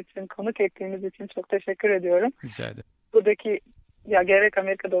ettiğiniz için, konuk ettiğiniz için çok teşekkür ediyorum. Rica ederim. Buradaki gerek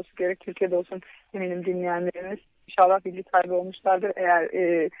Amerika'da olsun gerek Türkiye'de olsun eminim dinleyenlerimiz İnşallah bilgi sahibi olmuşlardır. Eğer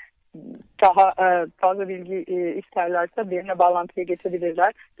daha fazla bilgi isterlerse benimle bağlantıya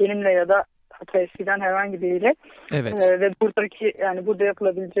geçebilirler. Benimle ya da eskiden herhangi biriyle. Evet. Ve buradaki yani burada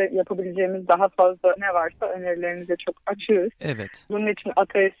yapabileceğimiz daha fazla ne varsa önerilerinize çok açığız. Evet. Bunun için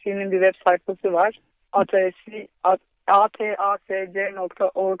ATSC'nin bir web sayfası var.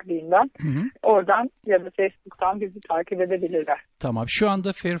 atasc.org diyeyim ben. Oradan ya da Facebook'tan bizi takip edebilirler. Tamam. Şu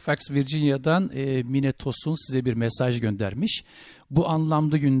anda Fairfax, Virginia'dan Mine Tosun size bir mesaj göndermiş. Bu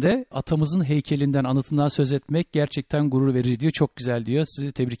anlamlı günde atamızın heykelinden, anıtından söz etmek gerçekten gurur verici diyor. Çok güzel diyor.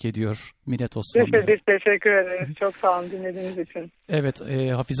 Sizi tebrik ediyor Mine Tosun. Biz teşekkür ederiz. Çok sağ olun dinlediğiniz için. Evet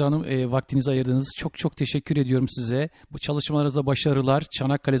Hafize Hanım, vaktinizi ayırdığınız çok çok teşekkür ediyorum size. Bu çalışmalarınızda başarılar.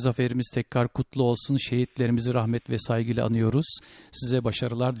 Çanakkale zaferimiz tekrar kutlu olsun. Şehitlerimizi rahmet ve saygıyla anıyoruz. Size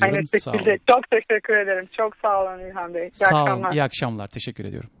başarılar diyorum. Aynı sağ olun. Çok teşekkür ederim. Çok sağ olun İlhan Bey. Sağ olun. İyi akşamlar. Teşekkür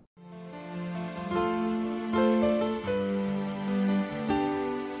ediyorum.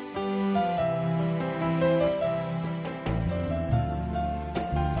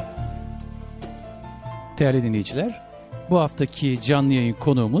 Değerli dinleyiciler, bu haftaki canlı yayın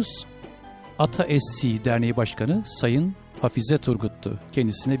konuğumuz ATSC Derneği Başkanı Sayın Hafize Turgut'tu.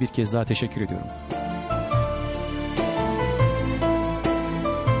 Kendisine bir kez daha teşekkür ediyorum.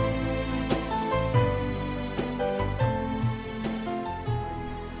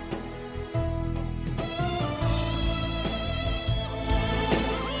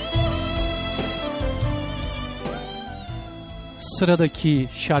 Sıradaki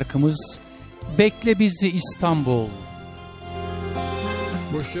şarkımız Bekle Bizi İstanbul.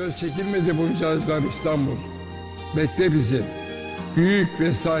 Boşuna çekilmedi bunca acılar İstanbul. Bekle bizi. Büyük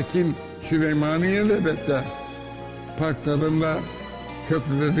ve sakin Süleymaniye'de bekle. Parklarında,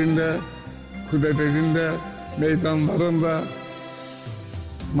 köprülerinde, kulelerinde, meydanlarında,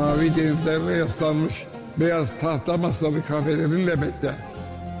 mavi denizlerine yaslanmış beyaz tahta masalı kafelerinle bekle.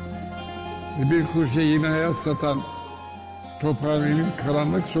 Bir kurşe yine hayat satan Tophane'nin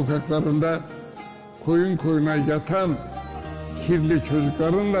karanlık sokaklarında koyun koyuna yatan kirli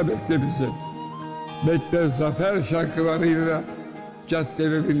çocuklarınla bekle bizi. Bekle zafer şarkılarıyla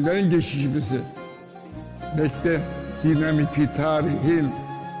caddelerinden geçişimizi. Bekle dinamiti tarihin.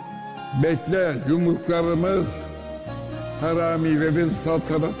 Bekle yumruklarımız haramilerin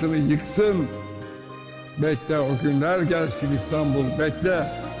saltanatını yıksın. Bekle o günler gelsin İstanbul. Bekle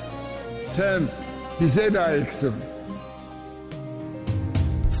sen bize layıksın.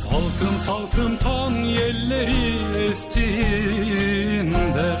 Salkım salkım tan yelleri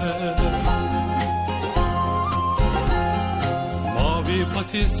estiğinde Mavi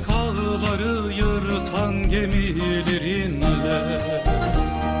patiskaları yırtan gemilerinle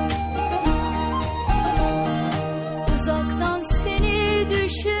Uzaktan seni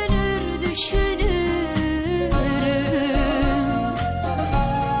düşünür düşünürüm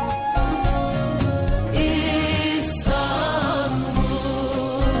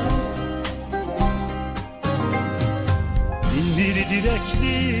Bir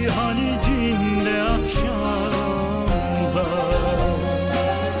dilekli Halicinde akşamda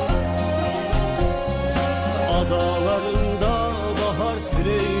Adalarında bahar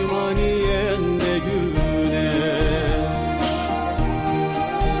Süleymaniye'nde güneş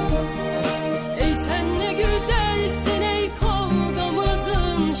Ey sen ne güzelsin ey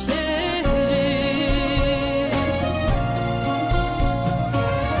kavgamızın şehri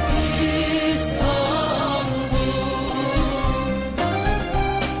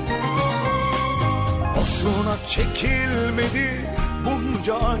Boşuna çekilmedi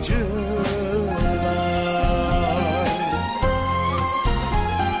bunca acılar.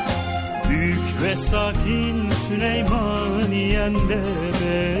 Büyük ve sakin Süleymaniye'nde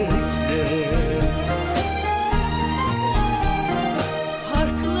bekle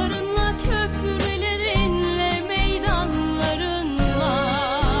Parklarınla, köprülerinle, meydanlarınla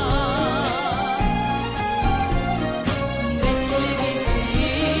Bekle bizi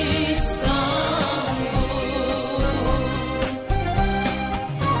İstanbul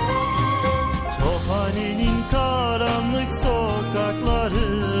Tophane'nin karanlık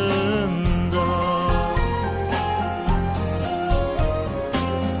sokaklarında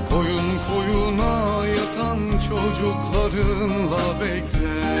Koyun koyuna yatan çocuklarınla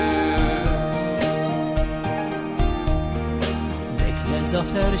bekle Bekle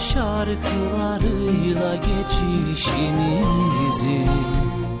zafer şarkılarıyla geçişimizi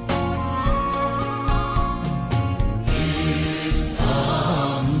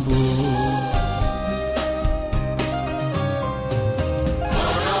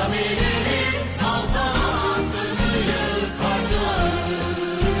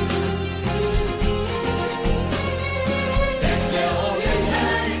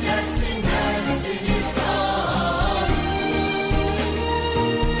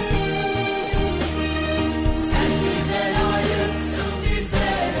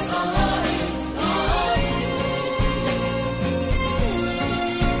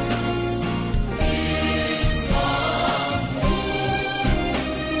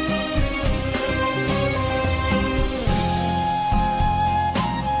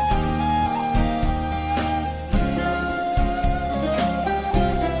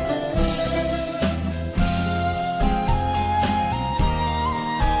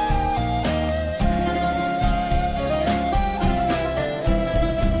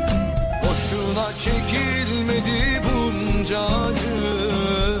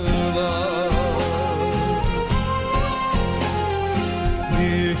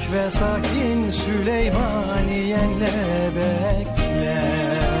ve sakin Süleymaniye'nle bekle.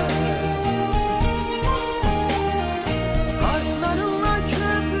 Parklarınla,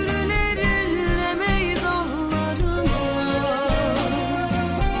 köprülerinle, meydanlarınla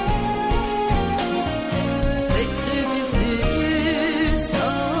bekle bizi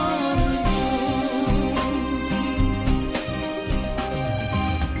İstanbul.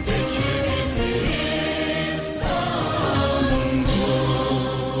 Bekle bizi İstanbul.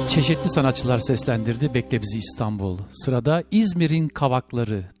 Çeşitli sanatçılar seslendirdi Bekle Bizi İstanbul. Sırada İzmir'in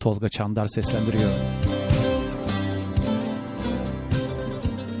Kavakları Tolga Çandar seslendiriyor.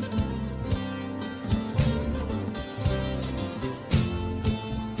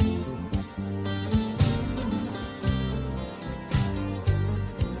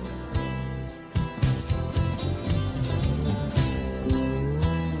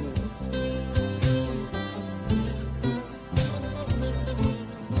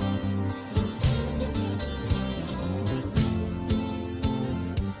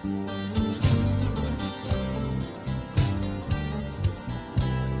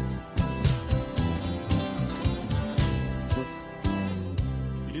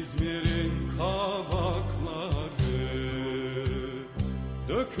 İzmir'in kavakları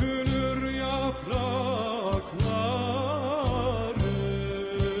dökülür yaprakları.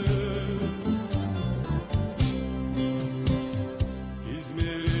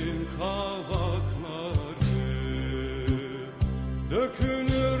 İzmir'in kavakları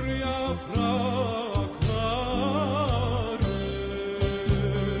dökülür yaprakları.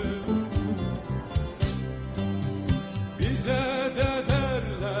 Bize de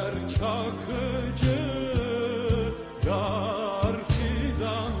Çakıcı yar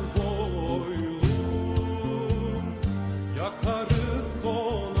fidan boylum, yakarız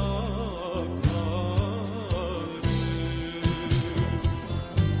konakları.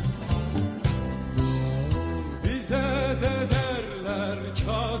 Bize de derler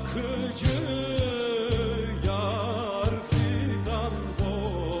Çakıcı yar fidan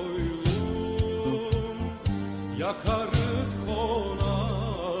boylum, yakarız konakları.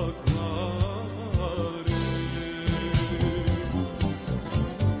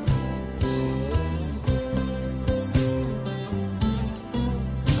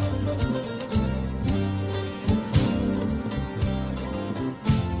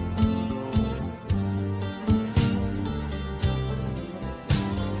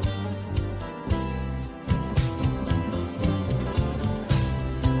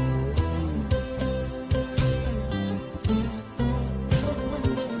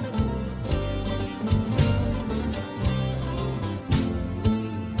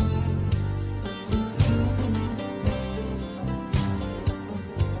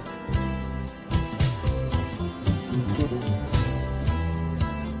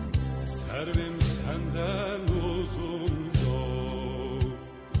 Servim senden uzun yol,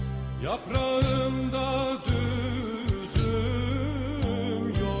 yaprağımda düzüm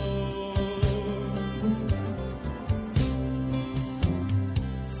yok.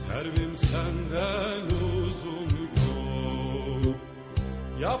 Servim senden uzun yol,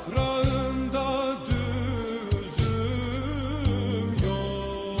 yaprağımda düzüm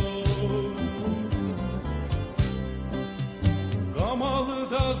yok.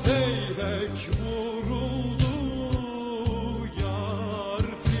 Gamalı'da zeybek vuruldu, yar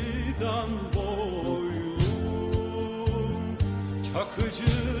fidan boylum,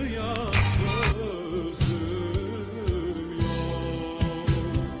 Çakıcıya sözüm yok.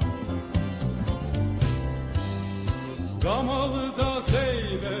 Gamalı'da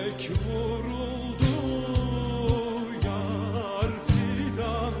zeybek vuruldu, yar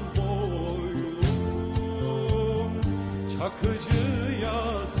fidan boylum, Çakıcıya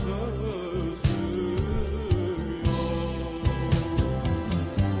sözüm yok.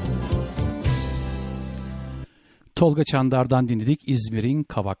 Tolga Çandar'dan dinledik İzmir'in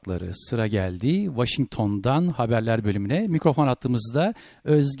Kavakları. Sıra geldi Washington'dan haberler bölümüne. Mikrofon hattımızda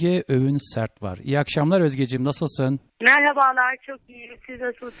Özge Övün Sert var. İyi akşamlar Özgeciğim, nasılsın? Merhabalar, çok iyiyim. Siz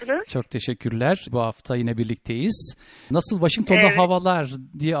nasılsınız? Çok teşekkürler. Bu hafta yine birlikteyiz. Nasıl Washington'da Evet. havalar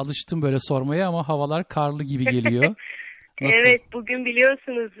diye alıştım böyle sormaya ama havalar karlı gibi geliyor. Nasıl? Evet, bugün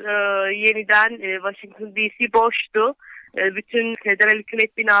biliyorsunuz yeniden Washington DC boştu. Bütün federal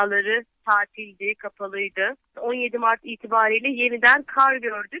hükümet binaları tatildi, kapalıydı. 17 Mart itibariyle yeniden kar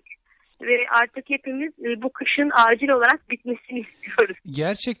gördük. Ve artık hepimiz bu kışın acil olarak bitmesini istiyoruz.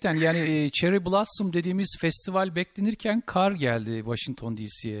 Gerçekten yani Cherry Blossom dediğimiz festival beklenirken kar geldi Washington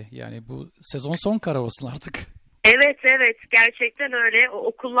DC'ye. Yani bu sezon son kar olsun artık. Evet, gerçekten öyle.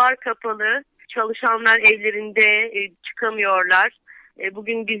 Okullar kapalı, çalışanlar evlerinde çıkamıyorlar.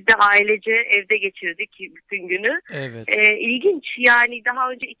 Bugün biz de ailece evde geçirdik bütün günü. Evet. İlginç yani,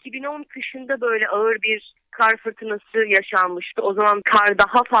 daha önce 2010 kışında böyle ağır bir kar fırtınası yaşanmıştı. O zaman kar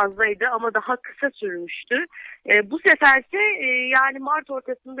daha fazlaydı ama daha kısa sürmüştü. Bu seferse yani Mart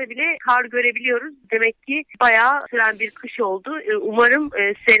ortasında bile kar görebiliyoruz. Demek ki bayağı süren bir kış oldu. Umarım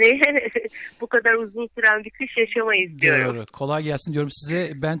seneye bu kadar uzun süren bir kış yaşamayız diyorum. Doğru. Kolay gelsin diyorum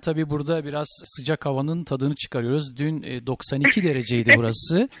size. Ben tabii burada biraz sıcak havanın tadını çıkarıyoruz. Dün 92 dereceydi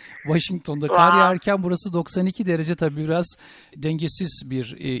burası. Washington'da kar yağarken burası 92 derece, tabii biraz dengesiz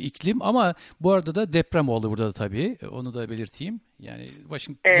bir iklim, ama bu arada da deprem oldu burada da tabii. Onu da belirteyim. Yani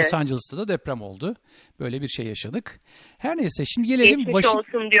Los Angeles'ta da deprem oldu. Böyle bir şey yaşadık. Her neyse, şimdi gelelim. Geçmiş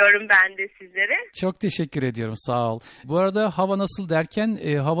olsun diyorum ben de sizlere. Çok teşekkür ediyorum, sağ ol. Bu arada hava nasıl derken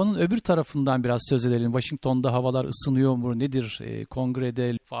havanın öbür tarafından biraz söz edelim. Washington'da havalar ısınıyor mu? Nedir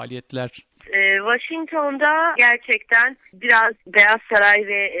kongrede faaliyetler? Washington'da gerçekten biraz Beyaz Saray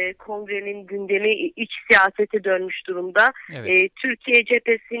ve kongrenin gündemi iç siyasete dönmüş durumda. Evet. Türkiye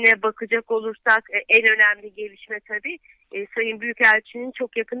cephesine bakacak olursak en önemli gelişme tabii Sayın Büyükelçinin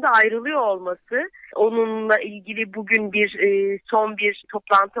çok yakında ayrılıyor olması. Onunla ilgili bugün son bir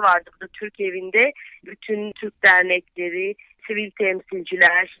toplantı vardı burada Türk evinde. Bütün Türk dernekleri, sivil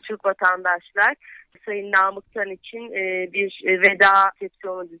temsilciler, Türk vatandaşlar Sayın Namık Tan için bir veda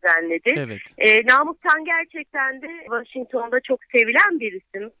resepsiyonu düzenledi. Evet. Namık Tan gerçekten de Washington'da çok sevilen bir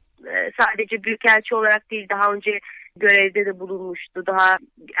isim. Sadece büyükelçi olarak değil, daha önce görevde de bulunmuştu. Daha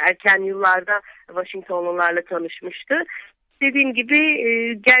erken yıllarda Washingtonlularla tanışmıştı. Dediğim gibi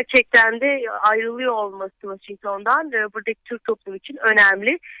gerçekten de ayrılıyor olması Washington'dan buradaki Türk toplumu için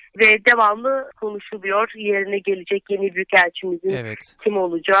önemli ve devamlı konuşuluyor. Yerine gelecek yeni büyükelçimizin kim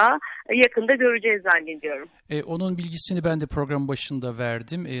olacağı yakında göreceğiz zannediyorum. Onun bilgisini ben de program başında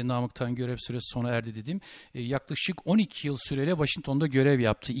verdim. Namık Tan görev süresi sona erdi dedim. Yaklaşık 12 yıl süreyle Washington'da görev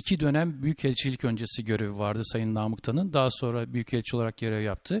yaptı. 2 dönem büyükelçilik öncesi görevi vardı Sayın Namık Tan'ın. Daha sonra büyükelçi olarak görev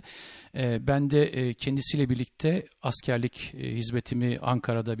yaptı. Ben de kendisiyle birlikte askerlik hizmetimi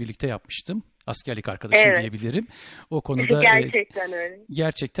Ankara'da birlikte yapmıştım. Askerlik arkadaşım diyebilirim. O konuda gerçekten öyle.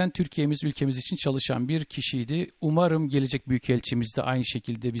 Gerçekten Türkiye'miz, ülkemiz için çalışan bir kişiydi. Umarım gelecek büyükelçimiz de aynı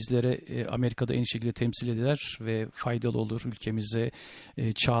şekilde bizlere Amerika'da aynı şekilde temsil eder ve faydalı olur ülkemize.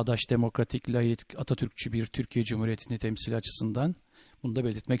 Çağdaş, demokratik, layık, Atatürkçü bir Türkiye Cumhuriyeti'ni temsil açısından. Bunu da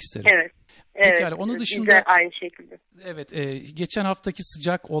belirtmek isterim. Evet. Pekala, onun dışında aynı şekilde. Evet, geçen haftaki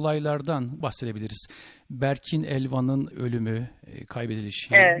sıcak olaylardan bahsedebiliriz. Berkin Elvan'ın ölümü,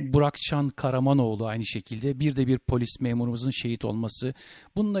 kaybedilişi, Burakcan Karamanoğlu aynı şekilde, bir de bir polis memurumuzun şehit olması.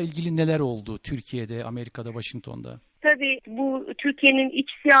 Bununla ilgili neler oldu Türkiye'de, Amerika'da, Washington'da? Tabii bu Türkiye'nin iç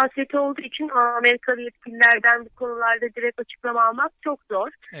siyaseti olduğu için Amerikalı yetkililerden bu konularda direkt açıklama almak çok zor.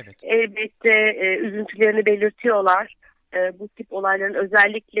 Evet. Elbette üzüntülerini belirtiyorlar. Bu tip olayların,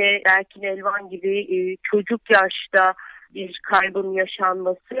 özellikle Berkin Elvan gibi çocuk yaşta bir kaybın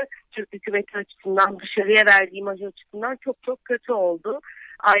yaşanması Türk hükümeti açısından, dışarıya verdiği imaj açısından çok çok kötü oldu.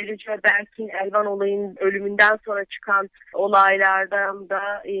 Ayrıca Berkin Elvan olayının ölümünden sonra çıkan olaylardan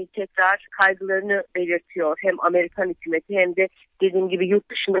da tekrar kaygılarını belirtiyor. Hem Amerikan hükümeti hem de dediğim gibi yurt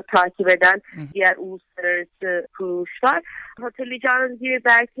dışında takip eden diğer uluslararası kuruluşlar. Hatırlayacağınız gibi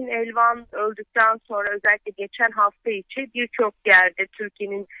Berkin Elvan öldükten sonra özellikle geçen hafta içi birçok yerde,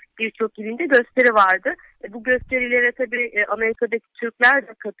 Türkiye'nin birçok ilinde gösteri vardı. Bu gösterilere tabii Amerika'daki Türkler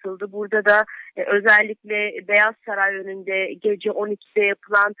de katıldı. Burada da özellikle Beyaz Saray önünde gece 12'de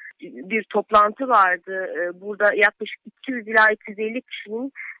yapılan bir toplantı vardı. Burada yaklaşık 200 ila 250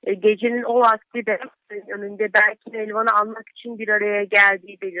 kişinin gecenin o vakti Beyaz Saray'ın önünde Berkin Elvan'ı almak için bir araya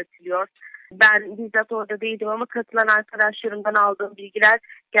geldiği belirtiliyor. Ben bizzat orada değildim ama katılan arkadaşlarımdan aldığım bilgiler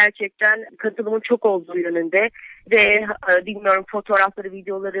gerçekten katılımın çok olduğu yönünde ve bilmiyorum, fotoğrafları,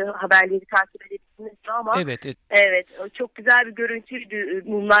 videoları, haberleri takip edebilirsiniz ama evet, çok güzel bir görüntüydü.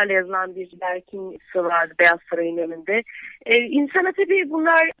 Mumlarla yazılan bir Berkin vardı Beyaz Saray'ın önünde. İnsana tabii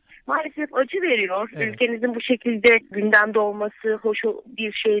bunlar maalesef acı veriyor. Ülkenizin bu şekilde gündemde olması hoş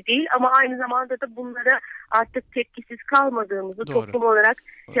bir şey değil ama aynı zamanda da bunlara artık tepkisiz kalmadığımızı, toplum olarak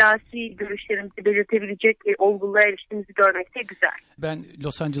siyasi görüşlerimizi belirtebilecek olgunluğa eriştiğimizi görmek de güzel. Ben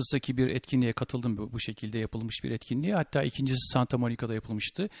Los Angeles'taki bir etkinliğe katıldım, bu şekilde yapılmış bir etkinliğe. Hatta ikincisi Santa Monica'da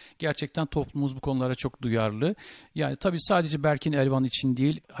yapılmıştı. Gerçekten toplumumuz bu konulara çok duyarlı. Yani tabii sadece Berkin Elvan için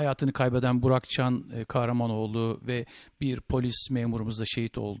değil, hayatını kaybeden Burakcan Kahramanoğlu ve bir polis memurumuz da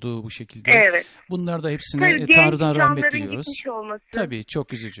şehit oldu bu şekilde. Evet. Bunlar da hepsine Tanrı'dan rahmet diliyoruz. Tabii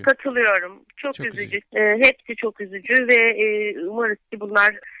çok üzücü. Katılıyorum. Çok üzücü. Hepsi çok üzücü ve umarız ki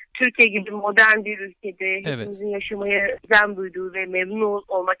bunlar Türkiye gibi modern bir ülkede, hepimizin yaşamaya özen duyduğu ve memnun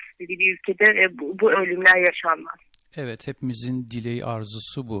olmak istediği bir ülkede bu ölümler yaşanmaz. Evet, hepimizin dileği,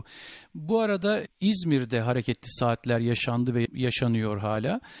 arzusu bu. Bu arada İzmir'de hareketli saatler yaşandı ve yaşanıyor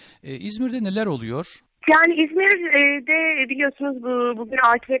hala. İzmir'de neler oluyor? Yani İzmir'de biliyorsunuz bugün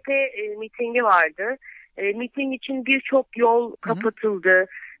AKP mitingi vardı. Miting için birçok yol kapatıldı.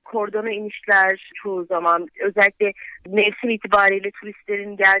 Kordona inişler çoğu zaman, özellikle mevsim itibariyle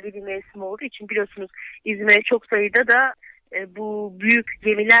turistlerin geldiği bir mevsim olduğu için biliyorsunuz İzmir'e çok sayıda da bu büyük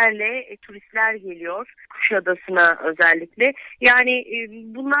gemilerle turistler geliyor. Kuşadası'na özellikle. Yani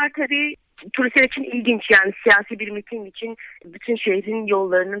bunlar tabii turistler için ilginç, yani siyasi bir miting için bütün şehrin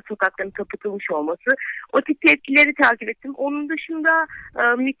yollarının, sokaklarının kapatılmış olması. O tip tepkileri takip ettim. Onun dışında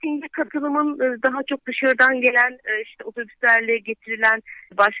mitinge katılımın daha çok dışarıdan gelen işte otobüslerle getirilen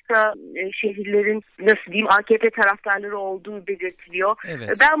başka şehirlerin, nasıl diyeyim, AKP taraftarları olduğu belirtiliyor.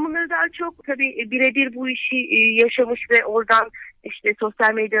 Evet. Ben bunları daha çok tabii birebir bu işi yaşamış ve oradan işte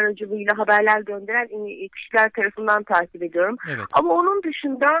sosyal medya aracılığıyla haberler gönderen kişiler tarafından takip ediyorum. Evet. Ama onun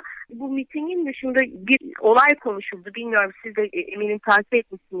dışında, bu mitingin dışında bir olay konuşuldu. Bilmiyorum, siz de eminim takip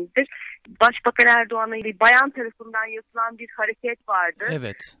etmişsinizdir. Başbakan Erdoğan'a bir bayan tarafından yapılan bir hareket vardı.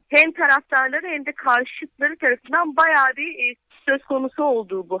 Evet. Hem taraftarları hem de karşıtları tarafından bayağı bir söz konusu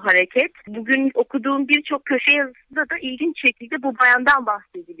olduğu bu hareket. Bugün okuduğum birçok köşe yazısında da ilginç şekilde bu bayandan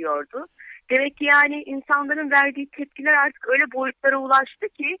bahsediliyordu. Demek ki yani insanların verdiği tepkiler artık öyle boyutlara ulaştı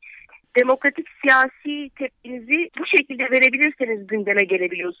ki demokratik siyasi tepkinizi bu şekilde verebilirseniz gündeme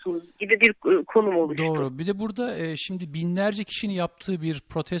gelebiliyorsunuz gibi bir konum oluştu. Doğru. Bir de burada şimdi binlerce kişinin yaptığı bir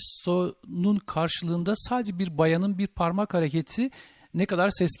protestonun karşılığında sadece bir bayanın bir parmak hareketi ne kadar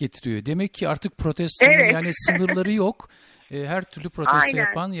ses getiriyor. Demek ki artık protestonun yani sınırları yok. Her türlü protesto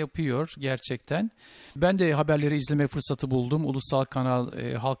yapan yapıyor gerçekten. Ben de haberleri izleme fırsatı buldum. Ulusal Kanal,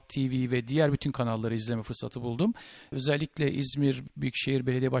 Halk TV ve diğer bütün kanalları izleme fırsatı buldum. Özellikle İzmir Büyükşehir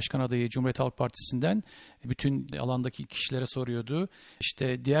Belediye Başkan adayı Cumhuriyet Halk Partisi'nden bütün alandaki kişilere soruyordu.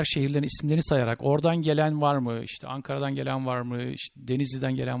 İşte diğer şehirlerin isimlerini sayarak oradan gelen var mı? İşte Ankara'dan gelen var mı? İşte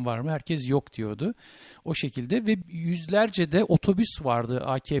Denizli'den gelen var mı? Herkes yok diyordu. O şekilde ve yüzlerce de otobüs vardı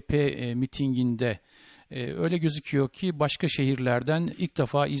AKP mitinginde. Öyle gözüküyor ki başka şehirlerden ilk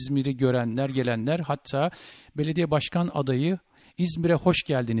defa İzmir'i görenler, gelenler, hatta belediye başkan adayı İzmir'e hoş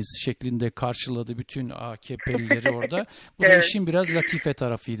geldiniz şeklinde karşıladı bütün AKP'lileri orada. Bu da işin biraz latife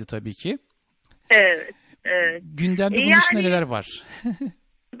tarafıydı tabii ki. Evet. Gündemde bunun üstüne neler var?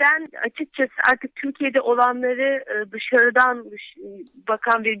 Ben açıkçası artık Türkiye'de olanları dışarıdan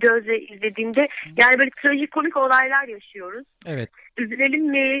bakan bir gözle izlediğimde yani böyle trajikomik olaylar yaşıyoruz. Evet. Üzülelim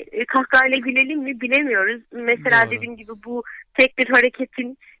mi, kahkahayla gülelim mi bilemiyoruz. Mesela Doğru. dediğim gibi bu tek bir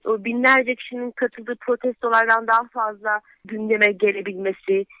hareketin binlerce kişinin katıldığı protestolardan daha fazla gündeme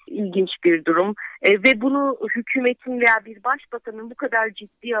gelebilmesi ilginç bir durum. Ve bunu hükümetin veya bir başbakanın bu kadar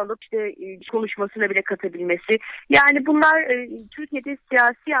ciddiye alıp işte konuşmasına bile katabilmesi. Yani bunlar Türkiye'de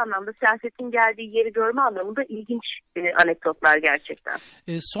siyasi anlamda, siyasetin geldiği yeri görme anlamında ilginç anekdotlar gerçekten.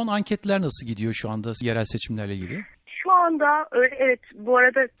 Son anketler nasıl gidiyor şu anda yerel seçimlerle ilgili? Şu anda öyle, evet, bu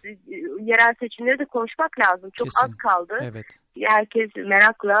arada yerel seçimleri de konuşmak lazım. Çok Kesin. az kaldı. Evet. Herkes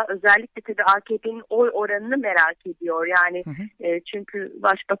merakla, özellikle tabii AKP'nin oy oranını merak ediyor. Yani çünkü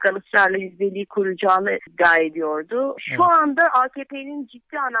başbakan ısrarla %50'yi koruyacağını iddia ediyordu. Şu anda AKP'nin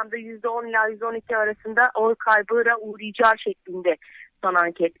ciddi anlamda %10 ila %12 arasında oy kaybına uğrayacağı şeklinde son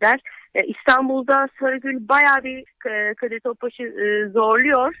anketler. İstanbul'da Sarıgül bayağı bir Kadir Topbaş'ı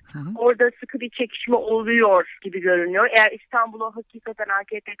zorluyor. Orada sıkı bir çekişme oluyor gibi görünüyor. Eğer İstanbul'u hakikaten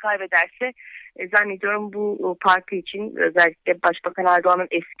AKP kaybederse zannediyorum bu parti için, özellikle Başbakan Erdoğan'ın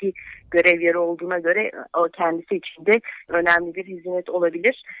eski görev yeri olduğuna göre o kendisi için de önemli bir hizmet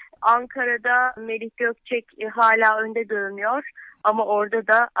olabilir. Ankara'da Melih Gökçek hala önde görünüyor. Ama orada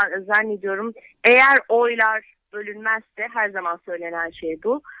da zannediyorum eğer oylar bölünmezse, her zaman söylenen şey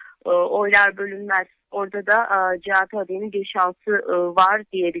bu. Oylar bölünmez. Orada da CHP adayının bir şansı var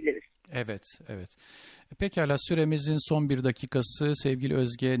diyebiliriz. Evet, evet. Pekala, süremizin son bir dakikası. Sevgili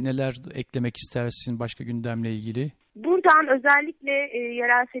Özge, neler eklemek istersin başka gündemle ilgili? Buradan özellikle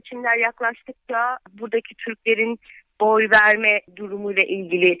yerel seçimler yaklaştıkça buradaki Türklerin oy verme durumuyla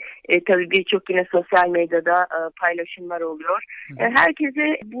ilgili tabii birçok yine sosyal medyada paylaşımlar oluyor.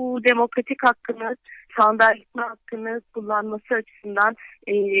 Herkese bu demokratik hakkını, sandığa gitme hakkını kullanması açısından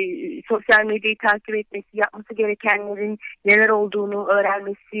sosyal medyayı takip etmesi, yapması gerekenlerin neler olduğunu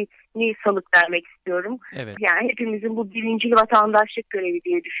öğrenmesini salık vermek istiyorum. Evet. Yani hepimizin bu birincil vatandaşlık görevi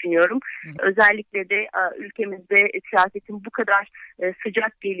diye düşünüyorum. Özellikle de ülkemizde siyasetin bu kadar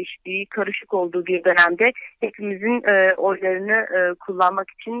sıcak geliştiği, karışık olduğu bir dönemde hepimizin oylarını kullanmak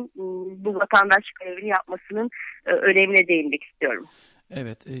için bu vatandaşlık görevini yapmasının önemine değinmek istiyorum.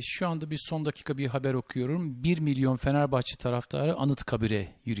 Evet, şu anda bir son dakika bir haber okuyorum. 1 milyon Fenerbahçe taraftarı Anıtkabir'e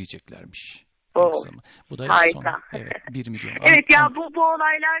yürüyeceklermiş. Bu da harika. Evet, 1 milyon. Evet ya bu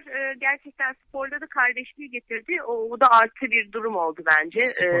olaylar gerçekten sporda da kardeşliği getirdi. O da artı bir durum oldu bence.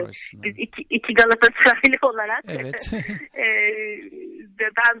 Biz iki Galatasaraylı olarak. Evet.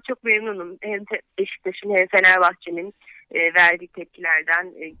 Ben çok memnunum. Hem Beşiktaş'ın hem Fenerbahçe'nin verdiği tepkilerden,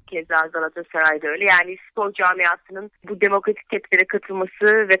 keza Galatasaray'da öyle. Yani spor camiasının bu demokratik tepkilere katılması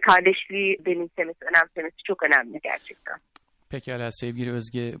ve kardeşliği benimsemesi, önemsemesi çok önemli gerçekten. Pekala sevgili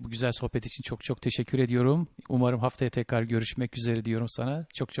Özge, bu güzel sohbet için çok çok teşekkür ediyorum. Umarım haftaya tekrar görüşmek üzere diyorum sana.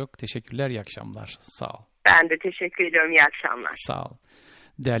 Çok çok teşekkürler, iyi akşamlar. Sağ ol. Ben de teşekkür ediyorum, iyi akşamlar. Sağ ol.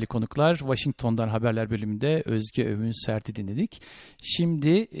 Değerli konuklar, Washington'dan haberler bölümünde Özge Övün Sert'i dinledik.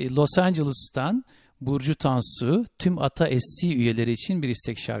 Şimdi Los Angeles'tan Burcu Tansu tüm Ata SC üyeleri için bir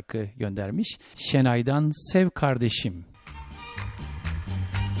istek şarkı göndermiş. Şenay'dan Sev Kardeşim.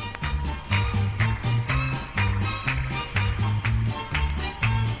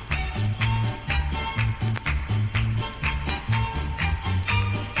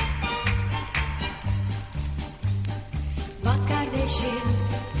 Bak kardeşim,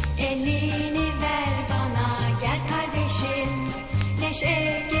 elini ver bana, gel kardeşim,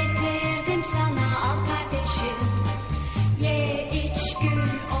 neşe getirdim sana, al kardeşim, ye iç gül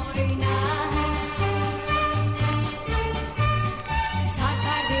oyna. Sar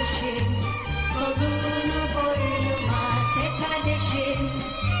kardeşim, kolunu boynuma, sev kardeşim,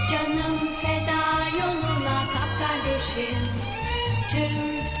 canım feda yoluna, kap kardeşim, tüm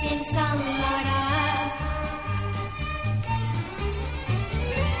insanlara.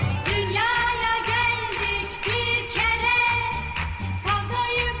 Dünyaya geldik bir kere,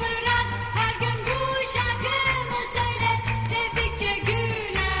 kavgayı bırak, her gün bu şarkımı söyle, sevdikçe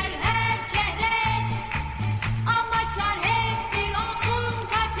güler her çehre, amaçlar hep bir olsun,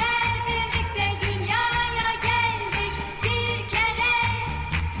 kalpler birlikte. Dünyaya geldik bir kere,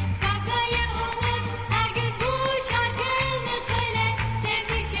 kavgayı unut, her gün bu şarkımı söyle,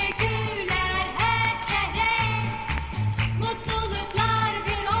 sevdikçe güler her çehre, mutluluklar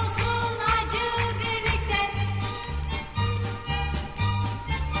bir olsun, acı birlikte.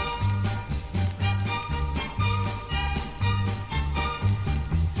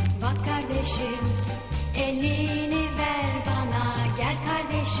 Bak kardeşim, elini ver bana, gel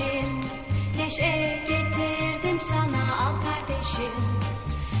kardeşim, neşe getirdim sana, al kardeşim,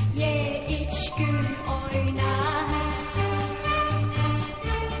 ye iç gül oyna.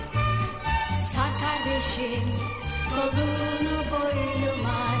 Sar kardeşim, kolunu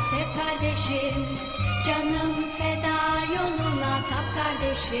boynuma, sev kardeşim, canım feda yoluna, kap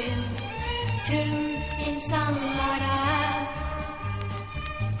kardeşim, tüm insanlara.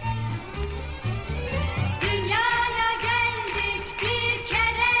 Dünyaya geldik bir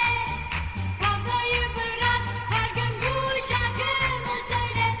kere, kavgayı bırak, her gün bu şarkımı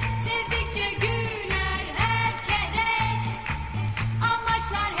söyle, sevdikçe güler her çehre,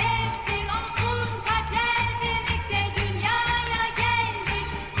 amaçlar hep bir olsun, kalpler birlikte. Dünyaya geldik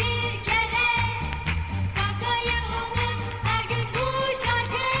bir kere, kavgayı unut, her gün bu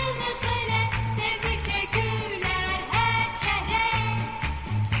şarkımı söyle, sevdikçe güler her çehre,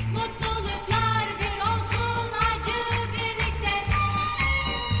 mutluluklar bir olsun, acı birlikte.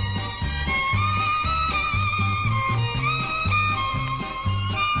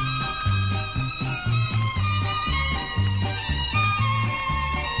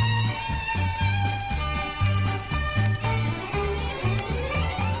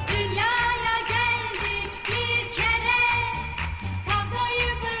 Dünyaya geldik bir kere,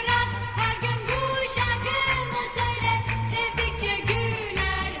 kavgayı bırak, her gün bu şarkımı söyle, sevdikçe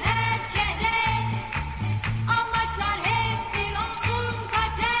güler her çehre, amaçlar hep bir olsun,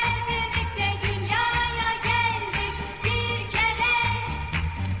 kalpler birlikte. Dünyaya geldik bir kere,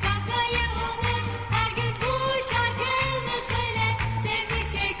 kavgayı unut, her gün bu şarkımı söyle,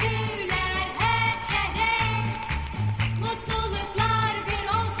 sevdikçe güler her çehre, mutluluklar bir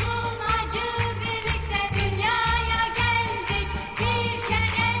olsun, acı birlikte. Dünyaya geldik bir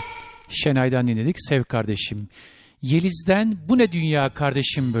kere. Şenay'dan dinledik Sev Kardeşim. Yeliz'den Bu Ne Dünya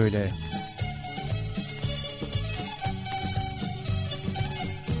Kardeşim Böyle.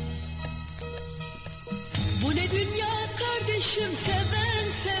 Bu ne dünya kardeşim, seven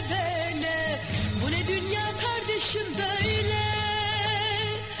sevene, bu ne dünya kardeşim böyle.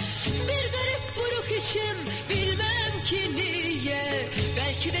 Bir garip buruk içim, bilmem ki niye,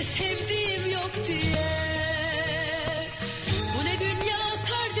 belki de sevdiğim yok diye. Bu ne dünya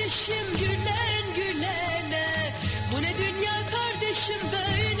kardeşim, gülen gülene, bu ne dünya kardeşim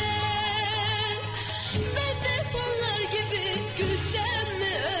böyle. Ben de onlar gibi gülsem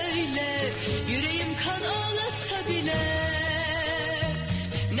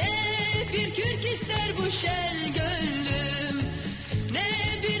şen gönlüm. Ne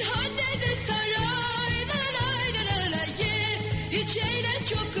bir han ne de saray. La la la la la ye. Hiç eğlen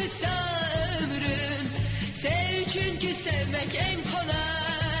çok kısa ömrüm. Sev çünkü sevmek en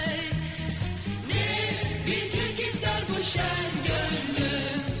kolay. Ne bir Türk ister bu şen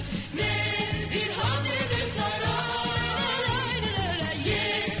gönlüm. Ne bir han ne de saray. La la la la ye.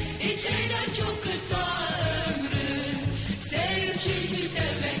 Hiç eğlen çok kısa ömrüm. Sev çünkü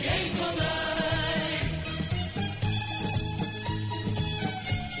sevmek en kolay.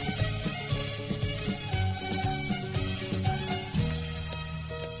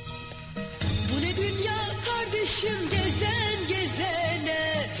 Bu ne dünya kardeşim gezen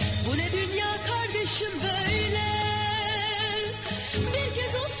gezene. Bu ne dünya kardeşim böyle. Bir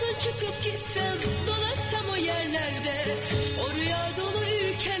kez olsun çıkıp gitsem, dolaşsam o yerlerde, o rüya dolu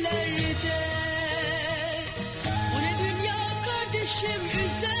ülkelerde. Bu ne dünya kardeşim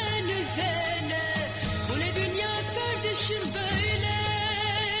üzen üzene. Bu ne dünya kardeşim böyle.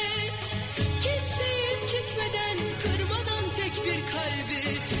 Kimseyi incitmeden, kırmadan tek bir kalbi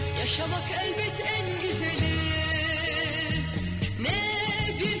yaşamak elbet en güzeli. Ne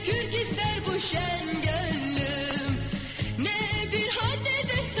bir kürk ister bu şen gönlüm. Ne bir han ne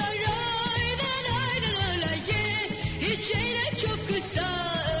de saray. La la la la la ye. Hiç eğlen çok kısa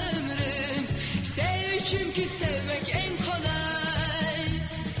ömrüm. Sev çünkü sevmek en kolay.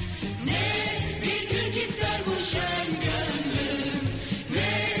 Ne bir kürk ister bu şen gönlüm.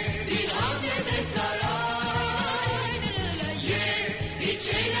 Ne bir han ne de saray. La la la ye. Hiç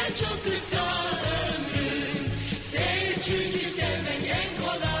eğlen çok kısa ömrüm. Sev çünkü sevmek en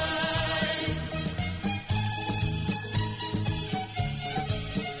kolay.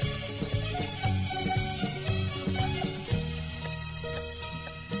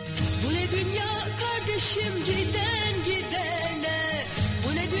 Bu ne dünya kardeşim giden gidene.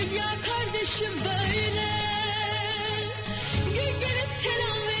 Bu ne dünya kardeşim böyle. Gün gelip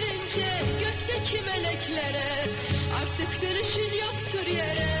selam verince gökteki meleklere artık dönüşün yoktur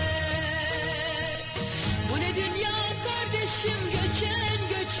yere. Bu ne dünya kardeşim göçen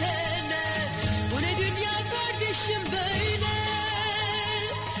göçene. Bu ne dünya kardeşim böyle.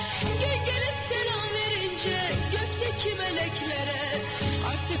 Gün gelip selam verince gökteki meleklere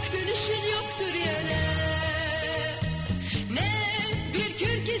artık dönüşün yoktur yere. Ne bir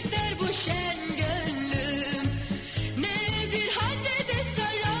kürk ister bu şen gönlüm. Ne bir han ne de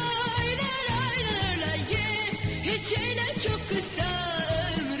saray. La la la la ye. Hiç eğlen çok kısa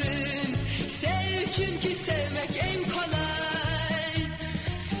ömrüm. Sev çünkü sevmek en kolay.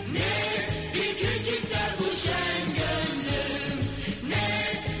 Ne bir kürk ister bu şen gönlüm. Ne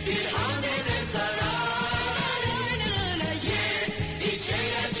bir han ne de saray. La la la la ye. Hiç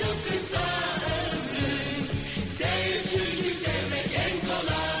eğlen çok kısa ömrüm. Sev çünkü sevmek en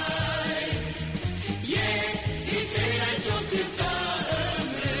kolay. Ye hiç eğlen çok kısa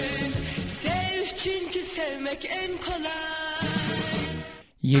ömrüm. Sev çünkü sevmek en kolay.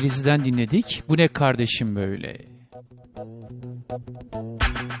 Yeriz'den dinledik. Bu ne kardeşim böyle.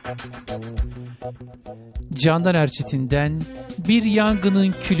 Candan Erçetin'den bir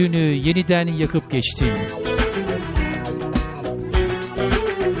yangının külünü yeniden yakıp geçtin.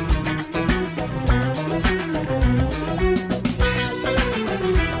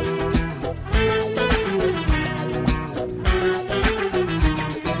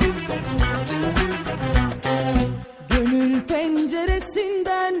 Gönül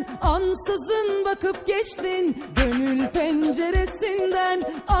penceresinden ansızın bakıp geçtin. Gönül penceresinden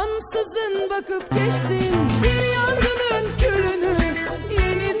ansızın bakıp geçtin. Bir yangının külünü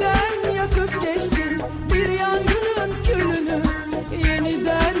yeniden yakıp geçtin. Bir yangının külünü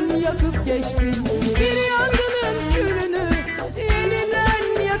yeniden yakıp geçtin. Bir yangının külünü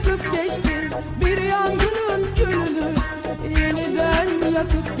yeniden yakıp geçtin. Bir yangının külünü yeniden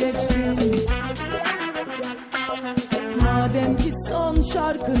yakıp geçtin. Madem ki son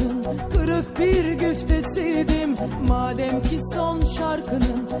şarkının kırık bir güftesiydim. Madem ki son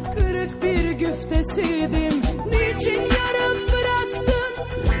şarkının kırık bir güftesiydim. Niçin yarım bıraktın?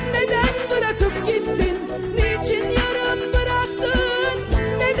 Neden bırakıp gittin? Niçin yarım bıraktın?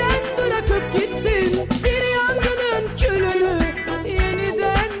 Neden bırakıp gittin? Bir yangının külünü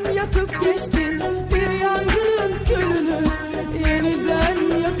yeniden yakıp geçtin. Bir yangının külünü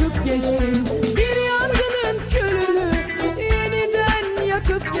yeniden yakıp geçtin. Bir yangının külünü yeniden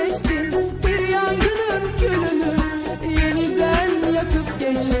yakıp geçtin. Bir yangının külünü yeniden yakıp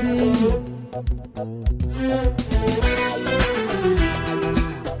geçtin.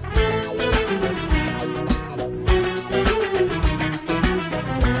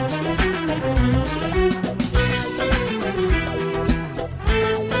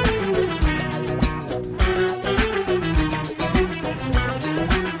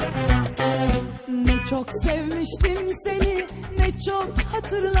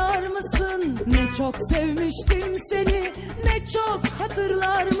 çok sevmiştim seni, ne çok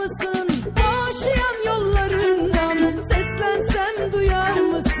hatırlar mısın? Aşiyan yollarından seslensem duyar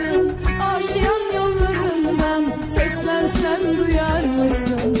mısın? Aşiyan yollarından seslensem duyar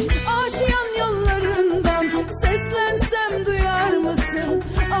mısın? Aşiyan yollarından seslensem duyar mısın?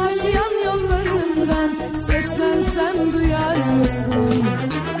 Aşiyan yollarından seslensem duyar mısın?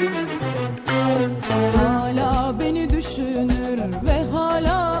 Hala beni düşünür ve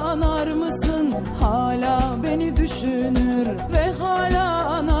hala anar mısın? Hala beni düşünür ve hala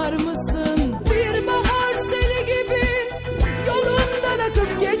anar mısın? Bir bahar seli gibi yolumdan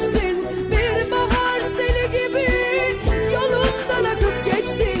akıp geçtin. Bir bahar seli gibi yolumdan akıp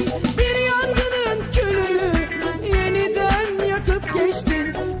geçtin. Bir yangının külünü yeniden yakıp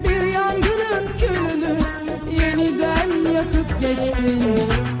geçtin. Bir yangının külünü yeniden yakıp geçtin.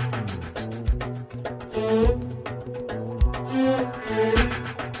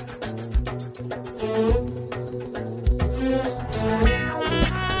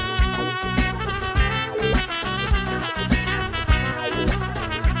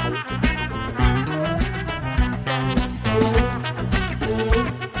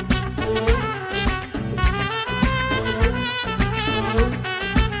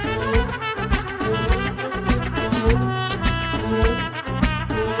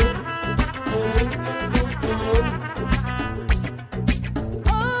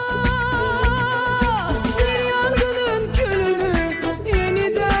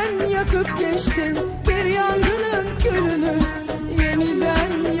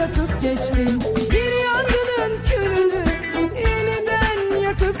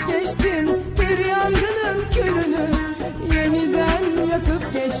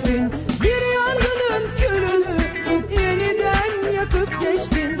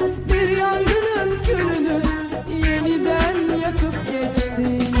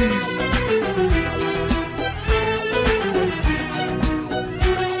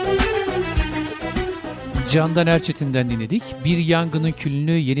 Candan Erçetin'den dinledik. Bir yangının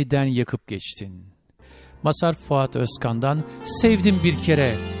külünü yeniden yakıp geçtin. Mazhar Fuat Özkan'dan Sevdim Bir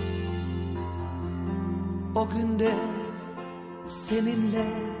Kere. O günde seninle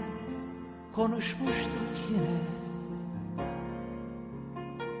konuşmuştuk yine.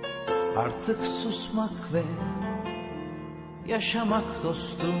 Artık susmak ve yaşamak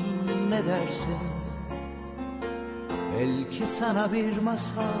dostum, ne dersin? Belki sana bir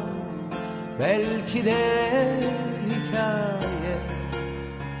masal, belki de hikaye.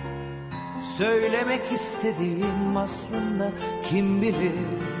 Söylemek istediğim aslında kim bilir,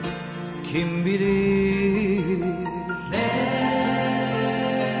 kim bilir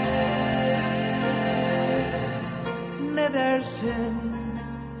ne dersin?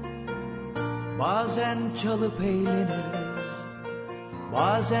 Bazen çalıp eğleniriz,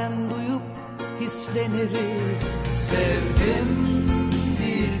 bazen duyup hisleniriz. Sevdim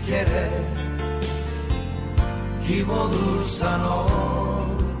bir kere, kim olursan ol.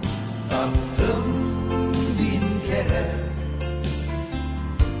 Tattım bin kere,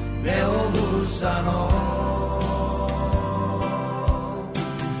 ne olursan ol.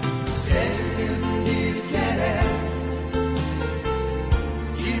 Sevdim bir kere,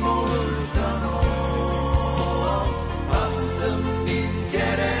 kim olursan ol. Tattım bin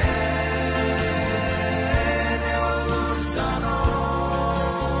kere, ne olursan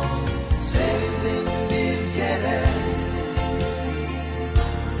ol. Sevdim bir kere,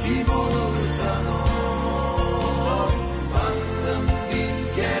 kim olursan ol. Baktım bin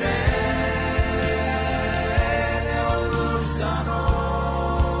kere, ne olursan ol.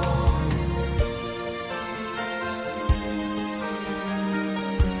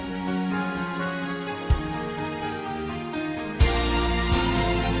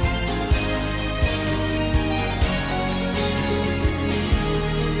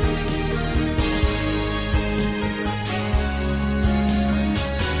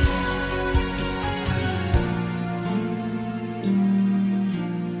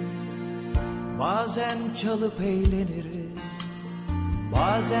 Bazen çalıp eğleniriz,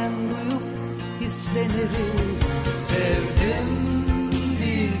 bazen duyup hisleniriz. Sevdim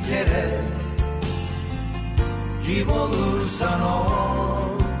bir kere, kim olursan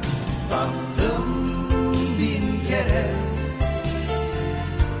ol. Tattım bin kere,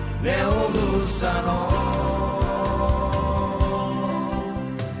 ne olursan ol.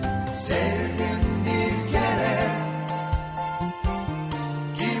 Sevdim bir kere,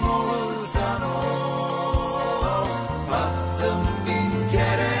 kim olursan ol. Tattım bin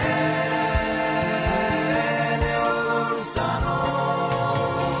kere, ne olursan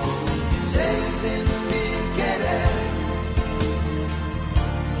ol. Sevdim bir kere,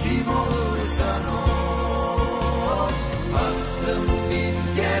 kim olursan ol.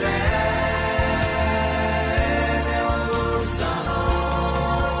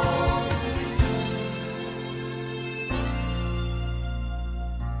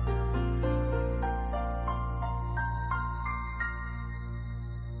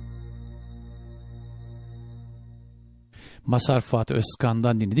 Mazhar Fuat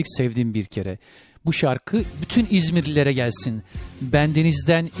Özkan'dan dinledik. Sevdim bir kere. Bu şarkı bütün İzmirlilere gelsin.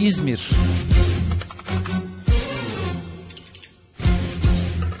 Bendenizden İzmir.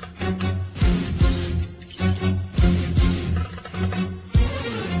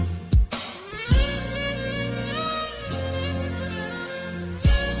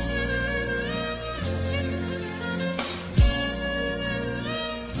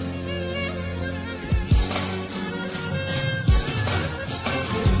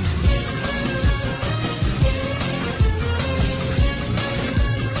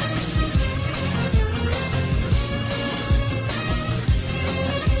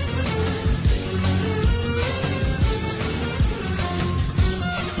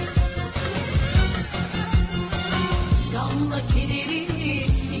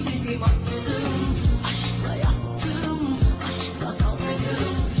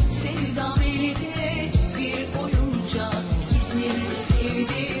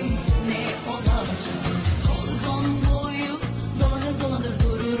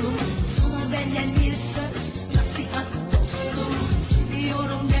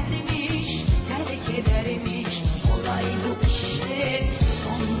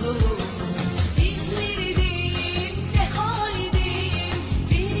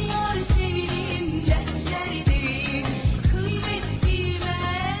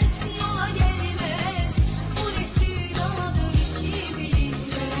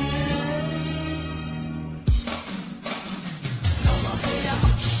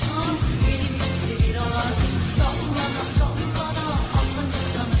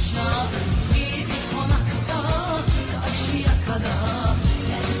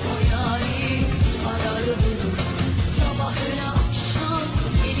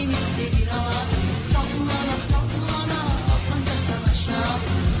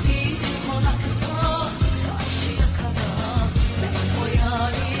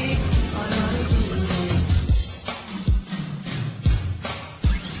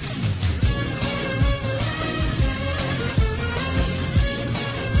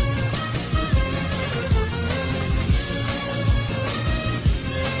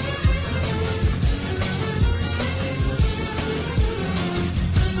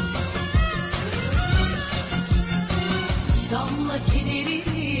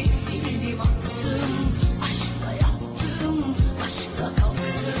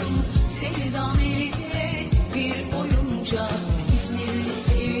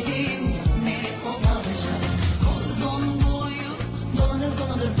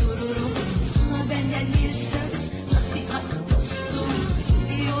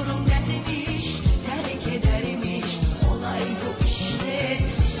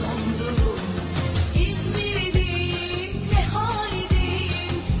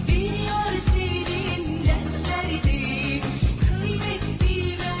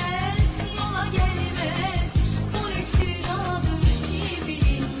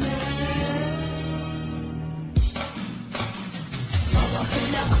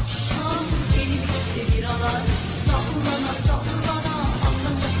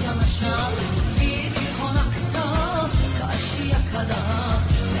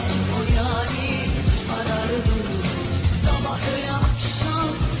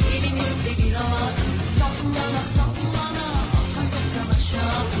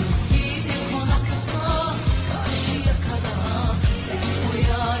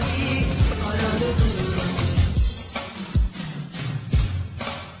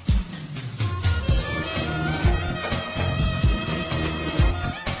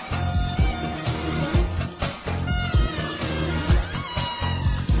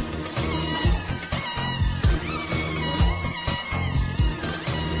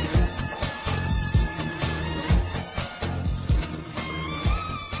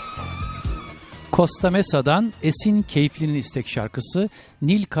 Costa Mesa'dan Esin Keyifli'nin istek şarkısı,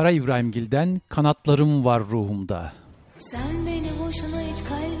 Nil Kara İbrahimgil'den Kanatlarım Var Ruhumda. Sen beni boşuna hiç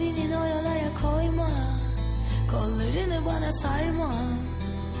kalbinin oyalara koyma, kollarını bana sarma,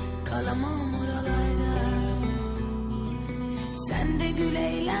 kalamam oralarda. Sen de gül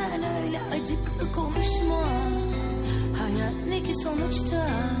eğlen, öyle acıklı konuşma. Hayat ne ki sonuçta,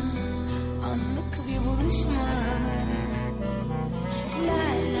 anlık bir buluşma. La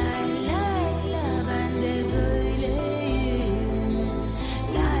la la la, ben de böyleyim.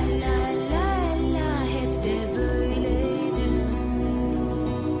 La la la la, hep de böyleydim.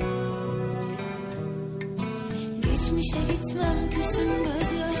 Geçmişe gitmem küsüm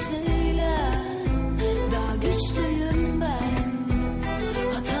gözyaşlarıyla. Daha güçlüyüm ben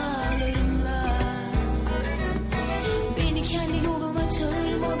hatalarımla. Beni kendi yoluna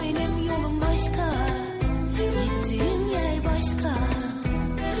çağırma, benim yolum başka. Gittiğim yer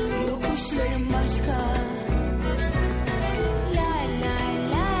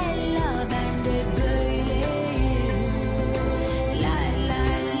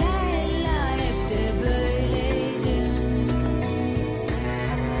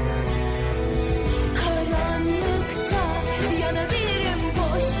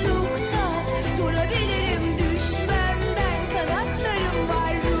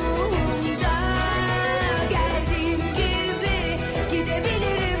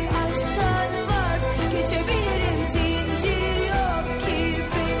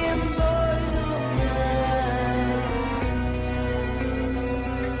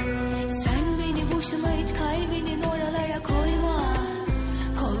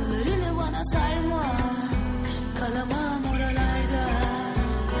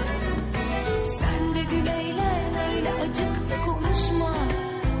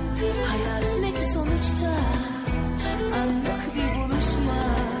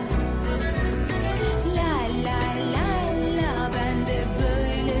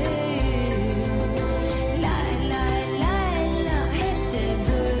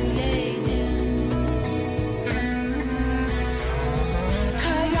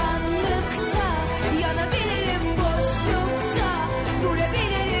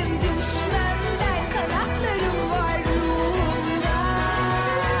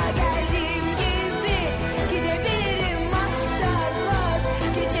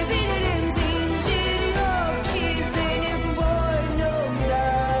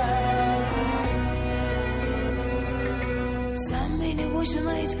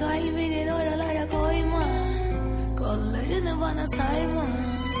kalbini oralara koyma, kollarını bana sarma,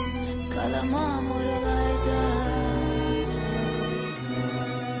 kalamam oralarda.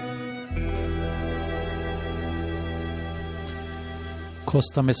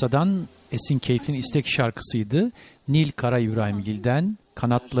 Costa Mesa'dan Esin Keyf'in istek şarkısıydı. Nil Kara İbrahimgil'den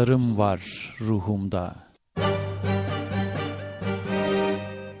Kanatlarım Var Ruhumda.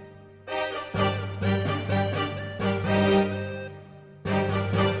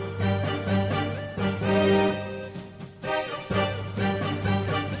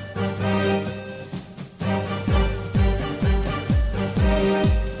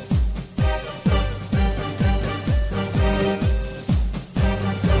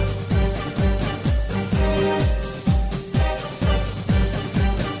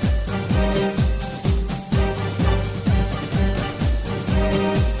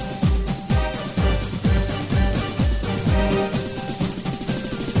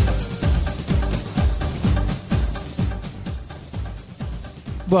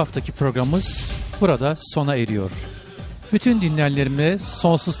 Bu haftaki programımız burada sona eriyor. Bütün dinleyenlerime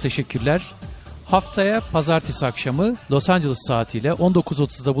sonsuz teşekkürler. Haftaya pazartesi akşamı Los Angeles saatiyle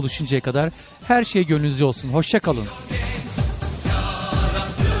 19.30'da buluşuncaya kadar her şey gönlünüzce olsun. Hoşça kalın.